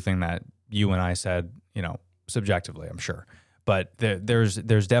with everything that you and I said, you know, subjectively, I'm sure. But there's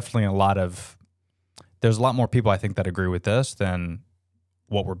definitely a lot more people I think that agree with this than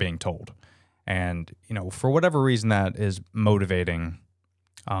what we're being told. And, you know, for whatever reason that is motivating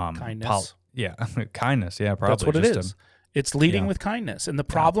kindness. Kindness. Yeah, probably. That's what it is. It's leading with kindness. And the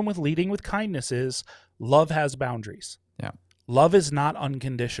problem with leading with kindness is love has boundaries. Yeah. Love is not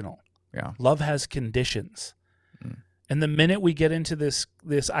unconditional. Yeah. Love has conditions. And the minute we get into this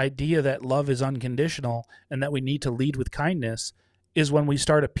idea that love is unconditional and that we need to lead with kindness is when we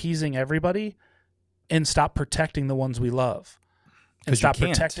start appeasing everybody and stop protecting the ones we love. And stop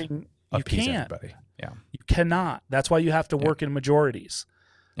protecting. You can't. Everybody. Yeah. You cannot. That's why you have to work in majorities.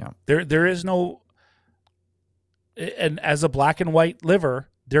 Yeah. There is no, and as a black and white liver,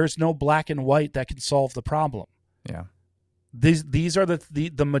 there's no black and white that can solve the problem. Yeah. These are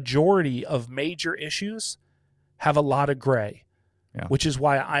the majority of major issues have a lot of gray, which is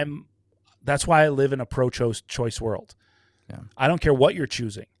why that's why I live in a pro-choice world. Yeah. I don't care what you're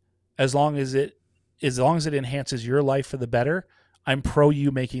choosing. As long as it enhances your life for the better, I'm pro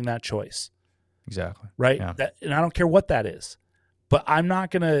you making that choice. Exactly. Right? Yeah. And I don't care what that is. But I'm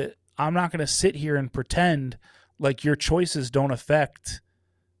not going to sit here and pretend like your choices don't affect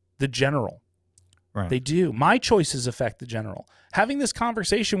the general. Right. They do. My choices affect the general. Having this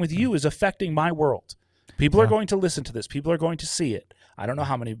conversation with you is affecting my world. People are going to listen to this. People are going to see it. I don't know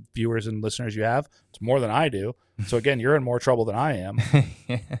how many viewers and listeners you have. It's more than I do. So again, you're in more trouble than I am.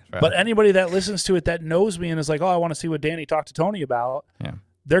 Right. But anybody that listens to it that knows me and is like, oh, I want to see what Danny talked to Tony about,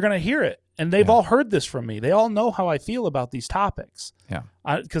 they're going to hear it. And they've all heard this from me. They all know how I feel about these topics. Yeah.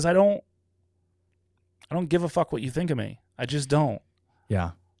 Because I don't give a fuck what you think of me. I just don't.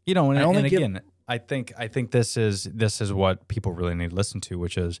 Yeah. You know, I think this is what people really need to listen to,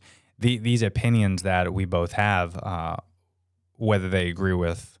 which is these opinions that we both have, whether they agree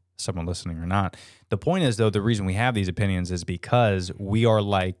with someone listening or not. The point is, though, the reason we have these opinions is because we are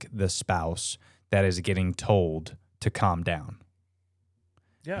like the spouse that is getting told to calm down.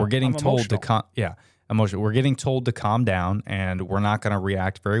 Yeah, we're getting told to emotional. We're getting told to calm down, and we're not going to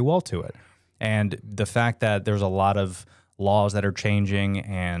react very well to it. And the fact that there's a lot of laws that are changing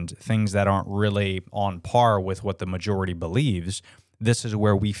and things that aren't really on par with what the majority believes, this is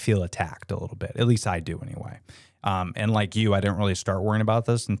where we feel attacked a little bit. At least I do anyway. And like you, I didn't really start worrying about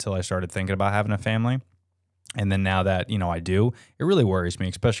this until I started thinking about having a family. And then now that, I do, it really worries me,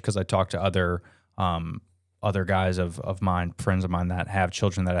 especially because I talk to other guys of mine, friends of mine that have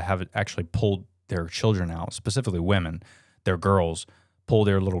children that have actually pulled their children out, specifically women, their girls, pull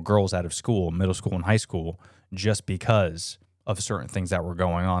their little girls out of school, middle school and high school, just because of certain things that were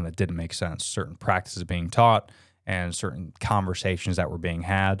going on that didn't make sense, certain practices being taught and certain conversations that were being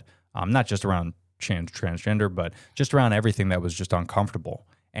had, not just around transgender, but just around everything that was just uncomfortable.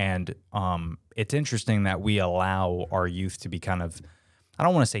 And it's interesting that we allow our youth to be kind of, I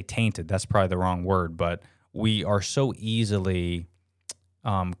don't want to say tainted, that's probably the wrong word, but we are so easily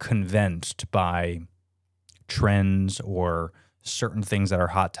convinced by trends or certain things that are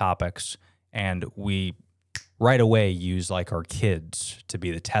hot topics, and we right away use like our kids to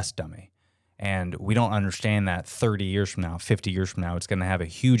be the test dummy. And we don't understand that 30 years from now, 50 years from now, it's going to have a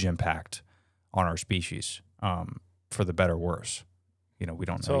huge impact on our species, for the better or worse. We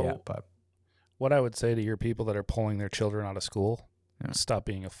don't know yet, but what I would say to your people that are pulling their children out of school, stop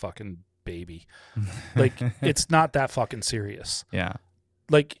being a fucking baby. Like, it's not that fucking serious. Yeah.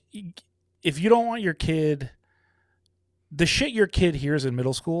 Like, if you don't want your kid, the shit your kid hears in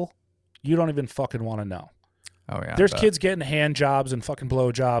middle school, you don't even fucking want to know. Oh, yeah. There's kids getting hand jobs and fucking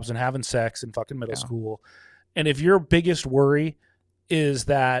blow jobs and having sex in fucking middle school. And if your biggest worry is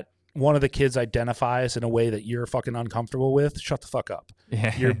that one of the kids identifies in a way that you're fucking uncomfortable with, shut the fuck up.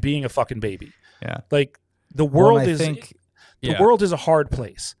 Yeah. You're being a fucking baby. Yeah. Like, The world the world is a hard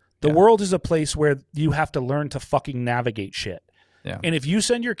place. The world is a place where you have to learn to fucking navigate shit. Yeah. And if you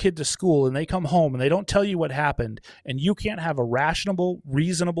send your kid to school and they come home and they don't tell you what happened and you can't have a rational,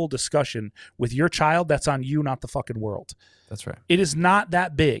 reasonable discussion with your child, that's on you, not the fucking world. That's right. It is not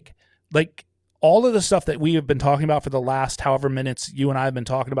that big. Like all of the stuff that we have been talking about for the last however minutes you and I have been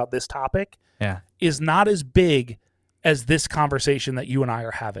talking about this topic is not as big as this conversation that you and I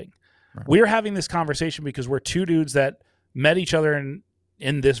are having. Right. We're having this conversation because we're two dudes that met each other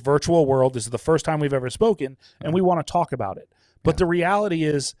in this virtual world. This is the first time we've ever spoken, and we want to talk about it. But the reality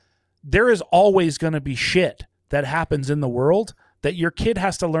is there is always going to be shit that happens in the world that your kid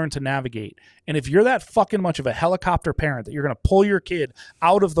has to learn to navigate. And if you're that fucking much of a helicopter parent that you're going to pull your kid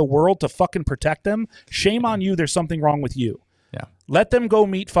out of the world to fucking protect them, shame on you. There's something wrong with you. Yeah. Let them go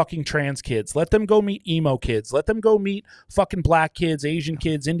meet fucking trans kids. Let them go meet emo kids. Let them go meet fucking black kids, Asian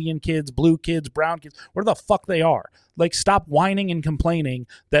kids, Indian kids, blue kids, brown kids, whatever the fuck they are. Like, stop whining and complaining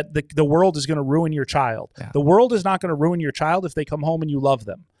that the world is going to ruin your child. Yeah. The world is not going to ruin your child if they come home and you love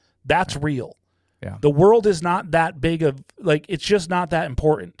them. That's real. Yeah. The world is not that big of, like, it's just not that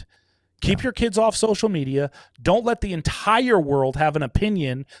important. Keep your kids off social media. Don't let the entire world have an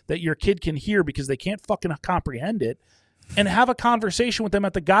opinion that your kid can hear because they can't fucking comprehend it. And have a conversation with them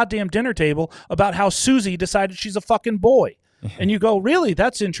at the goddamn dinner table about how Susie decided she's a fucking boy. And you go, really?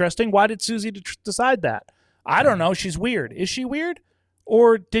 That's interesting. Why did Susie decide that? I don't know. She's weird. Is she weird?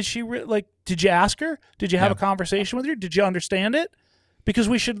 Or did she, did you ask her? Did you have a conversation with her? Did you understand it? Because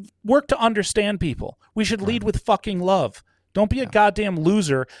we should work to understand people. We should lead with fucking love. Don't be a goddamn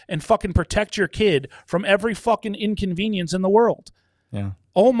loser and fucking protect your kid from every fucking inconvenience in the world. Yeah.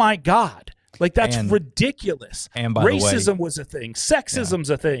 Oh my God. Like, that's ridiculous. And by racism the way, was a thing. Sexism's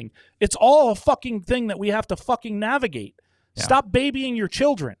a thing. It's all a fucking thing that we have to fucking navigate. Yeah. Stop babying your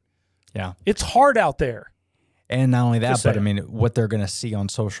children. Yeah. It's hard out there. And not only that, but I mean, what they're going to see on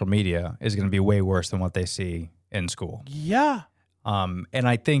social media is going to be way worse than what they see in school. Yeah. And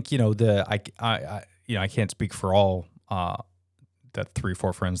I think, I can't speak for all the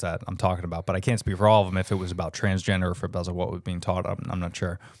 3-4 friends that I'm talking about, but I can't speak for all of them if it was about transgender or if it was what was being taught. I'm not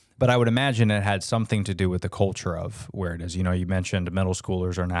sure. But I would imagine it had something to do with the culture of where it is. You know, you mentioned middle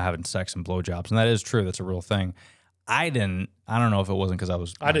schoolers are now having sex and blowjobs, and that is true. That's a real thing. I don't know if it wasn't because I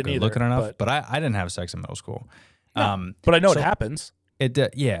was I didn't either, looking enough, but I didn't have sex in middle school. No, but I know it happens. It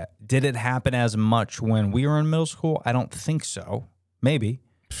did it happen as much when we were in middle school? I don't think so. Maybe.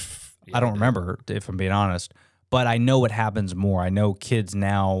 I don't remember, if I'm being honest. But I know it happens more. I know kids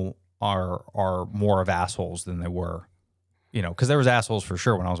now are more of assholes than they were. You know, because there was assholes for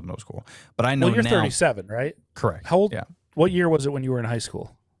sure when I was in middle school. But I know you're now, 37, right? Correct. How old? Yeah. What year was it when you were in high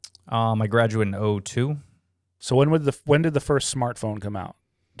school? I graduated in 2002. So when did the first smartphone come out?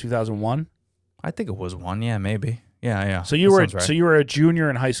 2001? I think it was one. Yeah, maybe. Yeah. So you were a junior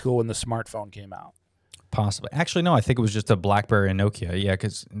in high school when the smartphone came out. Possibly. Actually, no. I think it was just a BlackBerry and Nokia. Yeah,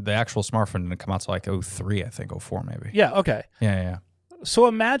 because the actual smartphone didn't come out till like 2003, I think, 2004 maybe. Yeah. Okay. Yeah. So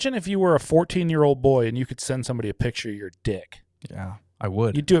imagine if you were a 14-year-old boy and you could send somebody a picture of your dick. Yeah, I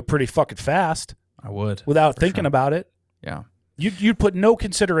would. You'd do it pretty fucking fast. I would. Without thinking about it. Yeah. You'd put no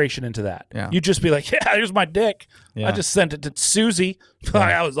consideration into that. Yeah. You'd just be like, yeah, here's my dick. Yeah. I just sent it to Susie. Yeah.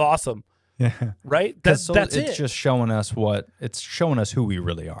 That was awesome. Yeah. Right? That's it. It's just showing us who we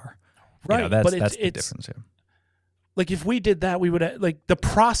really are. Right. You know, that's the difference. Yeah. Like, if we did that, we would, like, the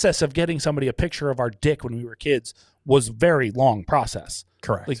process of getting somebody a picture of our dick when we were kids was very long process.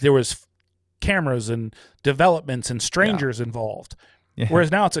 Correct. Like, there was cameras and developments and strangers involved. Yeah.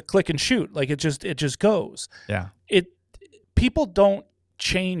 Whereas now it's a click and shoot. Like, it just goes. Yeah. People don't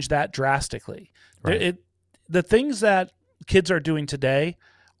change that drastically. Right. The things that kids are doing today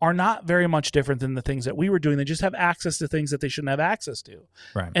are not very much different than the things that we were doing. They just have access to things that they shouldn't have access to.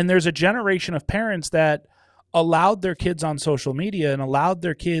 Right. And there's a generation of parents that allowed their kids on social media and allowed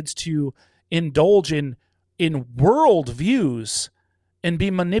their kids to indulge in world views and be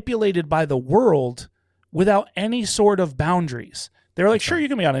manipulated by the world without any sort of boundaries. They're like, sure, you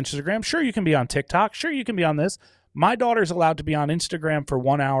can be on Instagram. Sure, you can be on TikTok. Sure, you can be on this. My daughter's allowed to be on Instagram for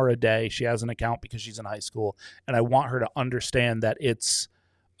 1 hour a day. She has an account because she's in high school, and I want her to understand that it's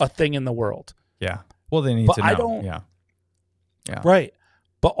a thing in the world. Yeah. Well, they need to know. I don't. Yeah. Right.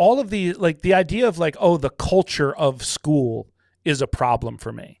 But all of the idea of the culture of school is a problem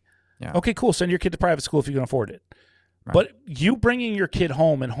for me. Yeah. Okay, cool. Send your kid to private school if you can afford it. Right. But you bringing your kid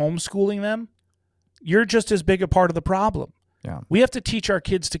home and homeschooling them, you're just as big a part of the problem. Yeah. We have to teach our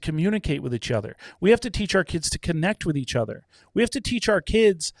kids to communicate with each other. We have to teach our kids to connect with each other. We have to teach our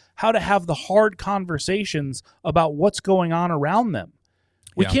kids how to have the hard conversations about what's going on around them.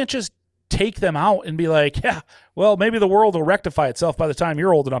 We can't just take them out and be like, yeah, well, maybe the world will rectify itself by the time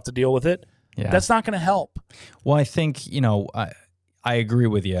you're old enough to deal with it. Yeah. That's not going to help. Well, I think, I agree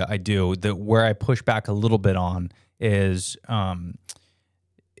with you. I do. Where I push back a little bit on is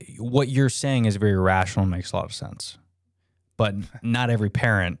what you're saying is very rational and makes a lot of sense. But not every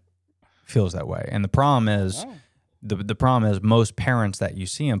parent feels that way. And the problem is, the problem is most parents that you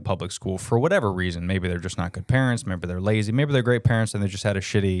see in public school, for whatever reason, maybe they're just not good parents, maybe they're lazy, maybe they're great parents and they just had a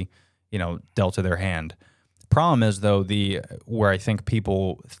shitty, dealt to their hand. The problem is, though, where I think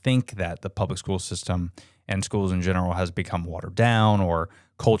people think that the public school system and schools in general has become watered down or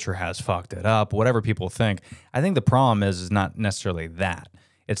culture has fucked it up, whatever people think. I think the problem is not necessarily that.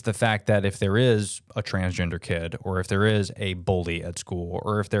 It's the fact that if there is a transgender kid, or if there is a bully at school,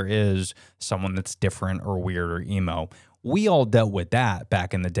 or if there is someone that's different or weird or emo, we all dealt with that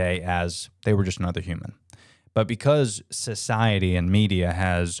back in the day as they were just another human. But because society and media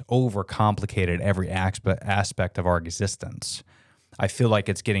has overcomplicated every aspect of our existence, I feel like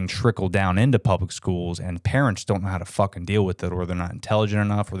it's getting trickled down into public schools, and parents don't know how to fucking deal with it, or they're not intelligent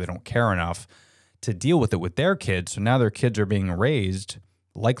enough, or they don't care enough to deal with it with their kids. So now their kids are being raised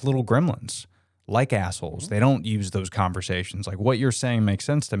like little gremlins, like assholes. They don't use those conversations. Like, what you're saying makes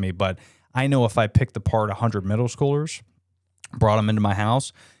sense to me, but I know if I picked apart 100 middle schoolers, brought them into my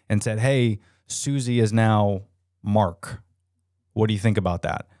house, and said, hey, Susie is now Mark. What do you think about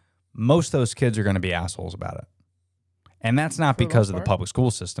that? Most of those kids are going to be assholes about it. And that's not because of the public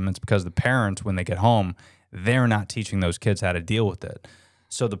school system. It's because the parents, when they get home, they're not teaching those kids how to deal with it.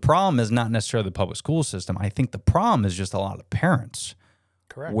 So the problem is not necessarily the public school system. I think the problem is just a lot of parents.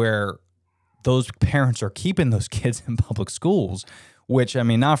 Correct. Where those parents are keeping those kids in public schools, which, I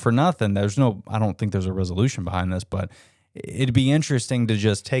mean, not for nothing. I don't think there's a resolution behind this, but it'd be interesting to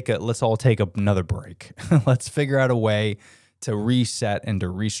just let's all take another break. Let's figure out a way to reset and to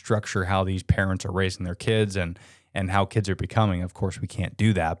restructure how these parents are raising their kids and how kids are becoming. Of course, we can't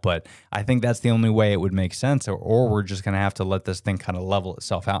do that, but I think that's the only way it would make sense, or we're just going to have to let this thing kind of level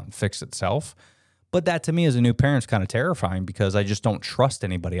itself out and fix itself. But that, to me, as a new parent, is kind of terrifying because I just don't trust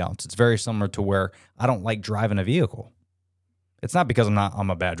anybody else. It's very similar to where I don't like driving a vehicle. It's not because I'm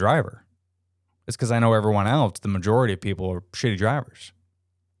a bad driver. It's because I know everyone else, the majority of people, are shitty drivers.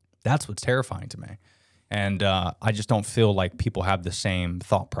 That's what's terrifying to me. And I just don't feel like people have the same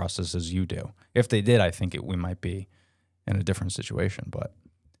thought process as you do. If they did, I think we might be in a different situation. But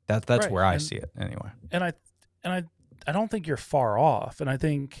that's right. Where I see it anyway. And I don't think you're far off. And I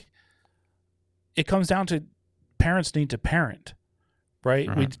think it comes down to parents need to parent, right?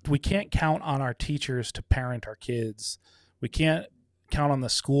 Mm-hmm. We can't count on our teachers to parent our kids. We can't count on the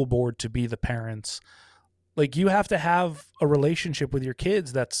school board to be the parents. Like, you have to have a relationship with your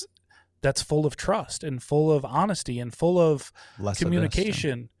kids that's full of trust and full of honesty and full of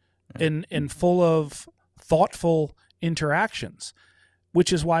communication and full of thoughtful interactions,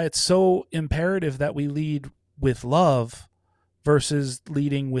 which is why it's so imperative that we lead with love versus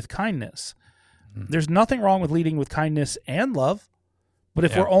leading with kindness. Mm-hmm. There's nothing wrong with leading with kindness and love, but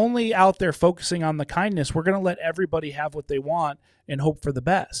if we're only out there focusing on the kindness, we're going to let everybody have what they want and hope for the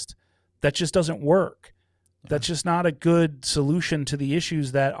best. That just doesn't work. That's just not a good solution to the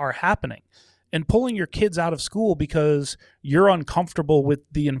issues that are happening. And pulling your kids out of school because you're uncomfortable with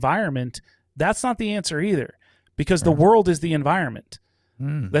the environment, that's not the answer either, because the world is the environment.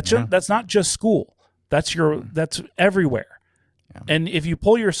 That's not just school. That's everywhere. Yeah. And if you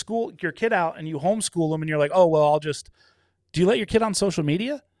pull your kid out and you homeschool them and you're like, oh, well, do you let your kid on social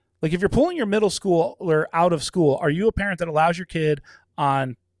media? Like, if you're pulling your middle schooler out of school, are you a parent that allows your kid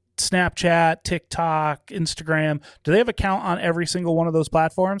on Snapchat, TikTok, Instagram? Do they have an account on every single one of those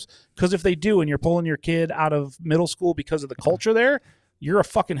platforms? Because if they do, and you're pulling your kid out of middle school because of the culture there, you're a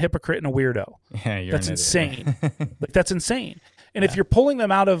fucking hypocrite and a weirdo. Yeah, that's insane. Like, that's insane. And if you're pulling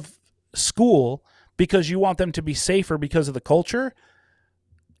them out of school because you want them to be safer because of the culture,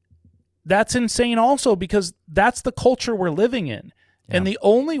 that's insane also, because that's the culture we're living in. Yeah. And the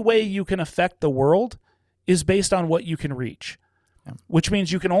only way you can affect the world is based on what you can reach. Which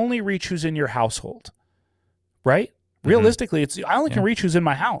means you can only reach who's in your household, right? Mm-hmm. Realistically, I only can reach who's in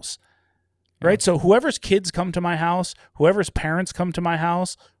my house, right? So whoever's kids come to my house, whoever's parents come to my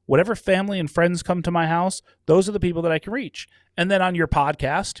house, whatever family and friends come to my house, those are the people that I can reach. And then on your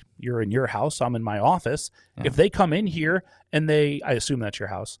podcast, you're in your house, I'm in my office. Yeah. If they come in here and I assume that's your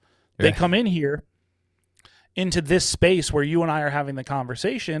house, they come in here into this space where you and I are having the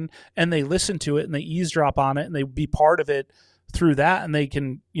conversation, and they listen to it and they eavesdrop on it and they be part of it through that, and they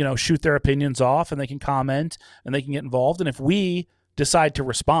can, shoot their opinions off, and they can comment, and they can get involved. And if we decide to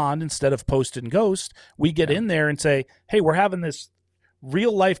respond instead of post and ghost, we get in there and say, hey, we're having this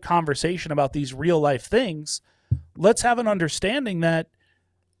real life conversation about these real life things, let's have an understanding that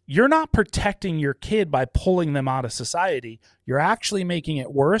you're not protecting your kid by pulling them out of society. You're actually making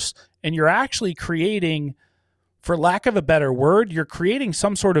it worse, and you're actually creating, for lack of a better word, you're creating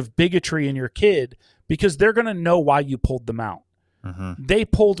some sort of bigotry in your kid because they're going to know why you pulled them out. Mm-hmm. They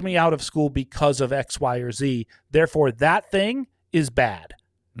pulled me out of school because of X, Y, or Z. Therefore, that thing is bad.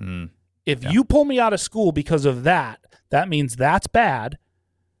 Mm. If you pull me out of school because of that, that means that's bad,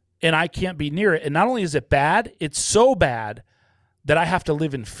 and I can't be near it. And not only is it bad, it's so bad that I have to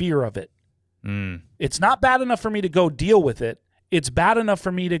live in fear of it. Mm. It's not bad enough for me to go deal with it. It's bad enough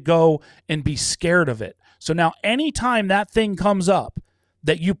for me to go and be scared of it. So now anytime that thing comes up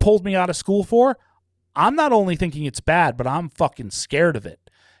that you pulled me out of school for, I'm not only thinking it's bad, but I'm fucking scared of it.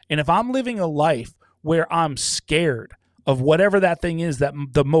 And if I'm living a life where I'm scared of whatever that thing is, that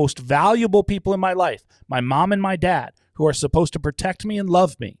the most valuable people in my life, my mom and my dad, who are supposed to protect me and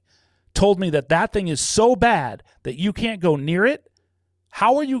love me, told me that that thing is so bad that you can't go near it,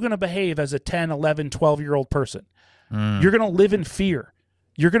 how are you going to behave as a 10, 11, 12-year-old person? You're going to live in fear.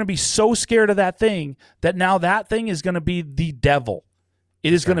 You're going to be so scared of that thing that now that thing is going to be the devil.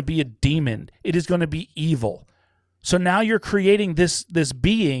 It is going to be a demon. It is going to be evil. So now you're creating this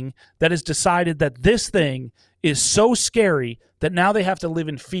being that has decided that this thing is so scary that now they have to live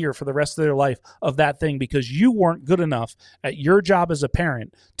in fear for the rest of their life of that thing because you weren't good enough at your job as a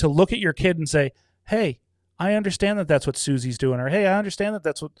parent to look at your kid and say, hey, I understand that that's what Susie's doing, or hey, I understand that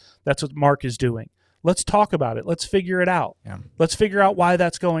that's what Mark is doing. Let's talk about it. Let's figure it out. Yeah. Let's figure out why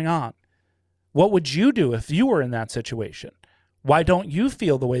that's going on. What would you do if you were in that situation? Why don't you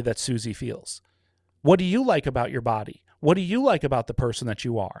feel the way that Susie feels? What do you like about your body? What do you like about the person that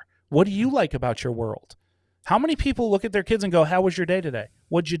you are? What do you like about your world? How many people look at their kids and go, how was your day today?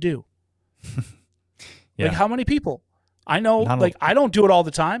 What'd you do? Yeah. Like, how many people? I know, I don't do it all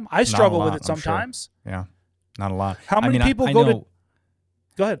the time. I struggle with it sometimes. Sure. Yeah, not a lot. How many people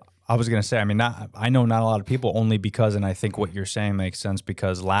Go ahead. I was going to say, I know not a lot of people, only because, and I think what you're saying makes sense,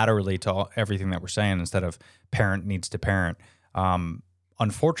 because laterally to everything that we're saying, instead of parent needs to parent,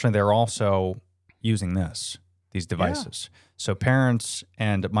 unfortunately, they're also using these devices. Yeah. So parents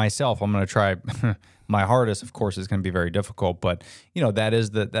and myself, I'm going to try my hardest. Of course, it's going to be very difficult, but that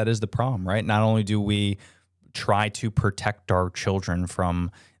is the problem, right? Not only do we try to protect our children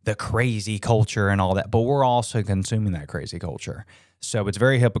from the crazy culture and all that, but we're also consuming that crazy culture. So it's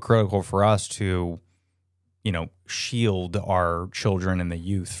very hypocritical for us to, shield our children and the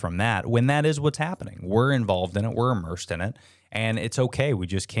youth from that when that is what's happening. We're involved in it. We're immersed in it. And it's okay. We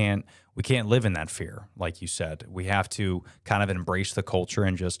just can't live in that fear. Like you said, we have to kind of embrace the culture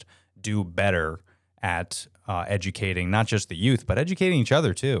and just do better at educating, not just the youth, but educating each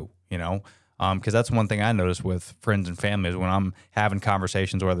other too, because that's one thing I notice with friends and families when I'm having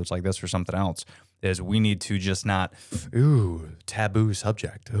conversations, whether it's like this or something else, is we need to just not, taboo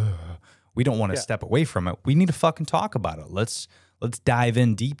subject. We don't want to step away from it. We need to fucking talk about it. Let's dive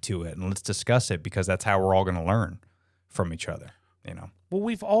in deep to it and let's discuss it, because that's how we're all going to learn from each other, Well,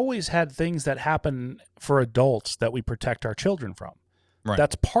 we've always had things that happen for adults that we protect our children from. Right.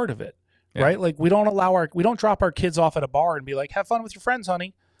 That's part of it, right? Like we don't drop our kids off at a bar and be like, have fun with your friends,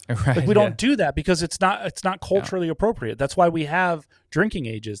 honey. Right, like we don't do that because it's not culturally appropriate. That's why we have drinking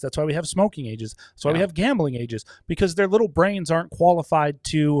ages. That's why we have smoking ages. That's why we have gambling ages, because their little brains aren't qualified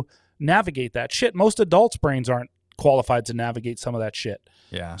to navigate that shit. Most adults' brains aren't qualified to navigate some of that shit.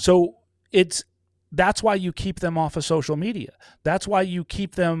 Yeah. So that's why you keep them off of social media. That's why you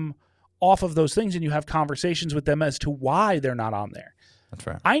keep them off of those things and you have conversations with them as to why they're not on there. That's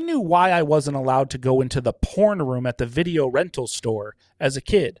right. I knew why I wasn't allowed to go into the porn room at the video rental store as a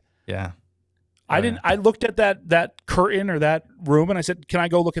kid. Yeah. I looked at that curtain or that room and I said, can I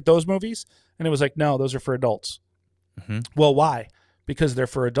go look at those movies? And it was like, no, those are for adults. Mm-hmm. Well, why? Because they're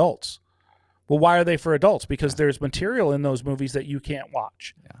for adults. Well, why are they for adults? Because there's material in those movies that you can't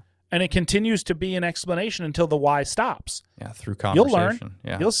watch. Yeah. And it continues to be an explanation until the why stops. Yeah, through conversation. You'll learn.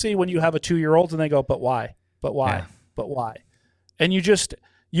 Yeah. You'll see when you have a 2-year-old and they go, but why? But why? Yeah. But why? And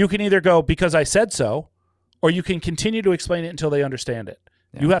you can either go, because I said so, or you can continue to explain it until they understand it.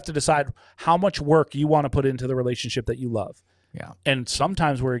 Yeah. You have to decide how much work you want to put into the relationship that you love. Yeah. And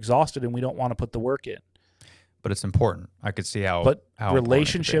sometimes we're exhausted and we don't want to put the work in. But it's important. I could see how. But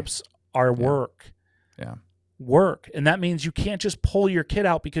relationships are work. Yeah. Work. And that means you can't just pull your kid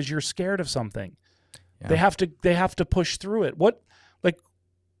out because you're scared of something. Yeah. They have to push through it.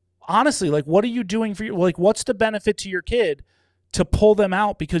 Honestly, what are you doing for what's the benefit to your kid to pull them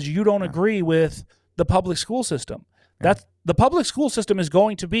out because you don't agree with the public school system? Yeah. The public school system is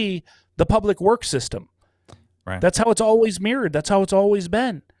going to be the public work system. Right. That's how it's always mirrored. That's how it's always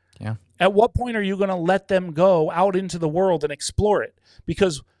been. Yeah. At what point are you going to let them go out into the world and explore it?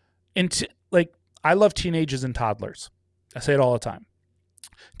 Because I love teenagers and toddlers. I say it all the time.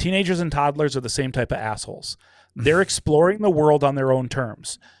 Teenagers and toddlers are the same type of assholes. They're exploring the world on their own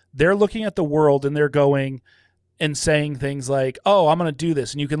terms. They're looking at the world and they're going and saying things like, oh, I'm going to do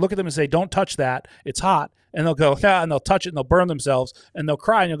this. And you can look at them and say, don't touch that. It's hot. And they'll go, yeah, and they'll touch it and they'll burn themselves and they'll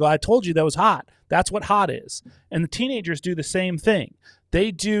cry. And you'll go, I told you that was hot. That's what hot is. And the teenagers do the same thing.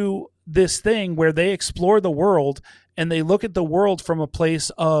 They do this thing where they explore the world and they look at the world from a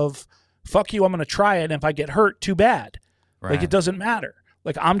place of, fuck you, I'm going to try it. And if I get hurt, too bad. Right. Like, it doesn't matter.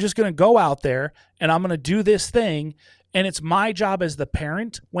 Like, I'm just going to go out there and I'm going to do this thing. And it's my job as the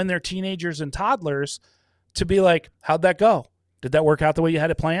parent when they're teenagers and toddlers to be like, how'd that go? Did that work out the way you had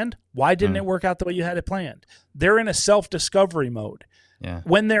it planned? Why didn't it work out the way you had it planned? They're in a self-discovery mode. Yeah.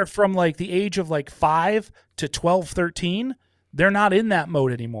 When they're from like the age of like 5 to 12, 13, they're not in that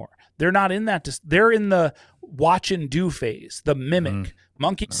mode anymore. They're not in that. They're in the watch and do phase, the mimic.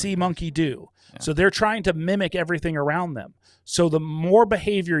 Monkey see, monkey do. Yeah. So they're trying to mimic everything around them. So the more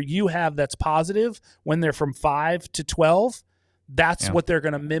behavior you have that's positive when they're from 5 to 12, that's what they're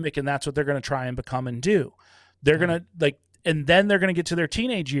going to mimic, and that's what they're going to try and become and do. They're going to and then they're going to get to their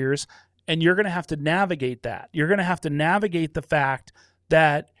teenage years, and you're going to have to navigate that. You're going to have to navigate the fact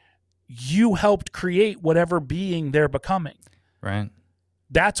that you helped create whatever being they're becoming. Right.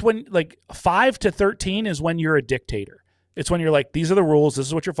 That's when, 5 to 13 is when you're a dictator. It's when you're like, these are the rules, this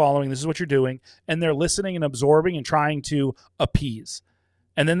is what you're following, this is what you're doing, and they're listening and absorbing and trying to appease.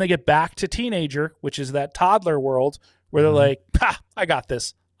 And then they get back to teenager, which is that toddler world, where they're like, I got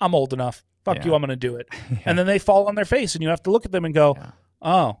this. I'm old enough. Fuck you, I'm going to do it. And then they fall on their face, and you have to look at them and go,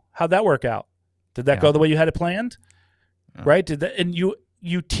 oh, how'd that work out? Did that go the way you had it planned? Right? And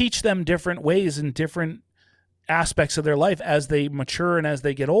you teach them different ways and different aspects of their life as they mature and as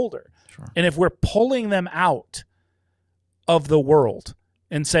they get older. Sure. And if we're pulling them out of the world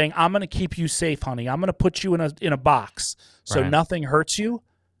and saying, I'm going to keep you safe, honey, I'm going to put you in a box so nothing hurts you,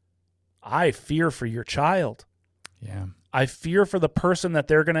 I fear for your child. Yeah. I fear for the person that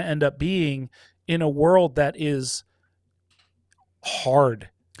they're going to end up being in a world that is hard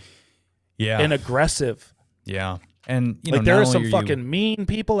and aggressive. Yeah. And there are some fucking mean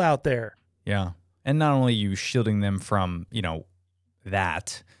people out there. Yeah. And not only you shielding them from,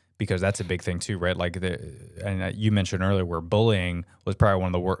 that, because that's a big thing too, right? Like and you mentioned earlier where bullying was probably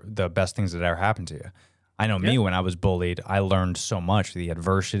one of the best things that ever happened to you. I know me, when I was bullied, I learned so much, the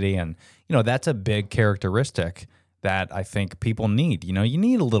adversity, and that's a big characteristic that I think people need. You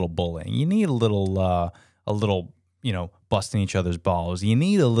need a little bullying. You need a little busting each other's balls. You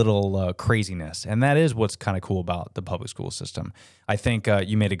need a little craziness. And that is what's kind of cool about the public school system. I think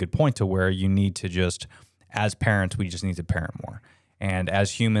you made a good point to where you need to just, as parents, we just need to parent more. And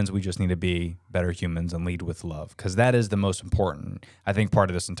as humans, we just need to be better humans and lead with love, because that is the most important, I think,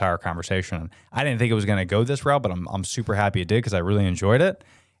 part of this entire conversation. I didn't think it was going to go this route, but I'm super happy it did, because I really enjoyed it.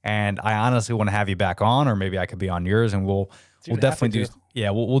 And I honestly want to have you back on, or maybe I could be on yours, and we'll definitely do.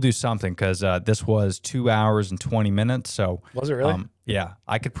 Yeah, we'll do something, because this was 2 hours and 20 minutes. So was it really? Yeah,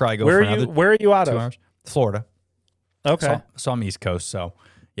 I could probably go. Where for are another you? Where are you out 2 of? hours. Florida. Okay. So I'm East Coast. So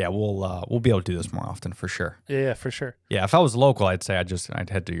yeah, we'll be able to do this more often for sure. Yeah, for sure. Yeah, if I was local, I'd say I'd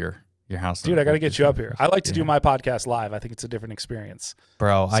head to your house. Dude, I got to get you up here. I like to do my podcast live. I think it's a different experience.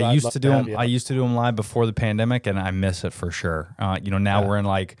 Bro, so I used to do them live before the pandemic, and I miss it for sure. Now we're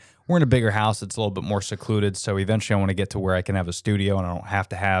in a bigger house. It's a little bit more secluded. So eventually I want to get to where I can have a studio and I don't have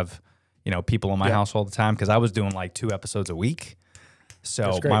to have, people in my house all the time. Cause I was doing 2 episodes a week.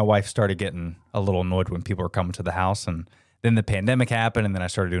 So my wife started getting a little annoyed when people were coming to the house, and then the pandemic happened, and then I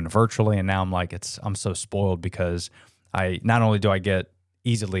started doing it virtually. And now I'm so spoiled, because not only do I get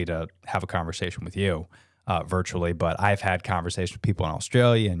easily to have a conversation with you virtually, but I've had conversations with people in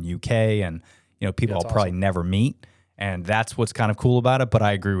Australia and UK and, people I'll probably never meet. And that's what's kind of cool about it. But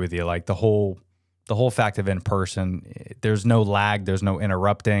I agree with you. Like the whole fact of in person, there's no lag, there's no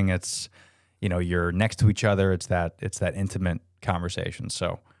interrupting. It's, you're next to each other. It's that intimate conversation.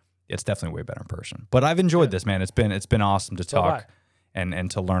 So it's definitely way better in person. But I've enjoyed this, man. It's been awesome to talk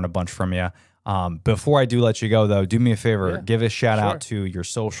and to learn a bunch from you. Before I do let you go, though, do me a favor. Give a shout out to your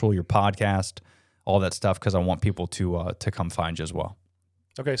social, your podcast, all that stuff, because I want people to come find you as well.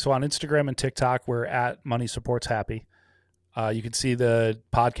 Okay, so on Instagram and TikTok, we're at Money Supports Happy. You can see the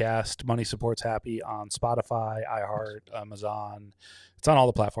podcast, Money Supports Happy, on Spotify, iHeart, Amazon. It's on all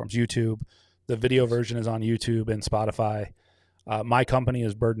the platforms, YouTube. The video version is on YouTube and Spotify. My company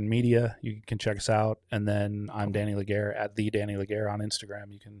is Burden Media. You can check us out. And then I'm Danny Laguerre at the Danny Laguerre on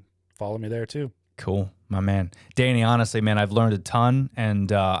Instagram. You can follow me there too. Cool, my man. Danny, honestly, man, I've learned a ton,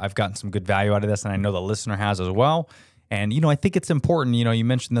 and I've gotten some good value out of this, and I know the listener has as well. And, I think it's important, you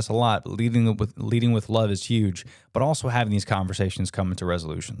mentioned this a lot, leading with love is huge, but also having these conversations come into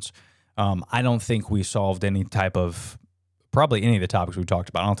resolutions. I don't think we solved any of the topics we talked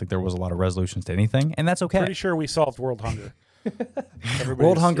about. I don't think there was a lot of resolutions to anything, and that's okay. Pretty sure we solved world hunger.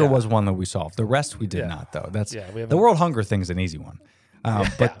 World hunger was one that we solved. The rest we did not, though. The world hunger thing's an easy one.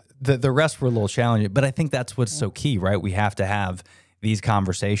 But the rest were a little challenging. But I think that's what's so key, right? We have to have these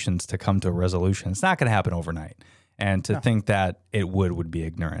conversations to come to a resolution. It's not going to happen overnight. And to think that it would be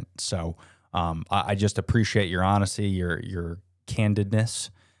ignorant. So I just appreciate your honesty, your candidness,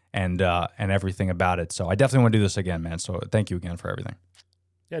 and everything about it. So I definitely want to do this again, man. So thank you again for everything.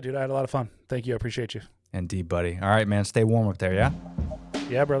 Yeah, dude, I had a lot of fun. Thank you. I appreciate you. Indeed, buddy. All right, man. Stay warm up there, yeah?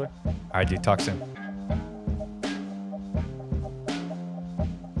 Yeah, brother. All right, dude. Talk soon.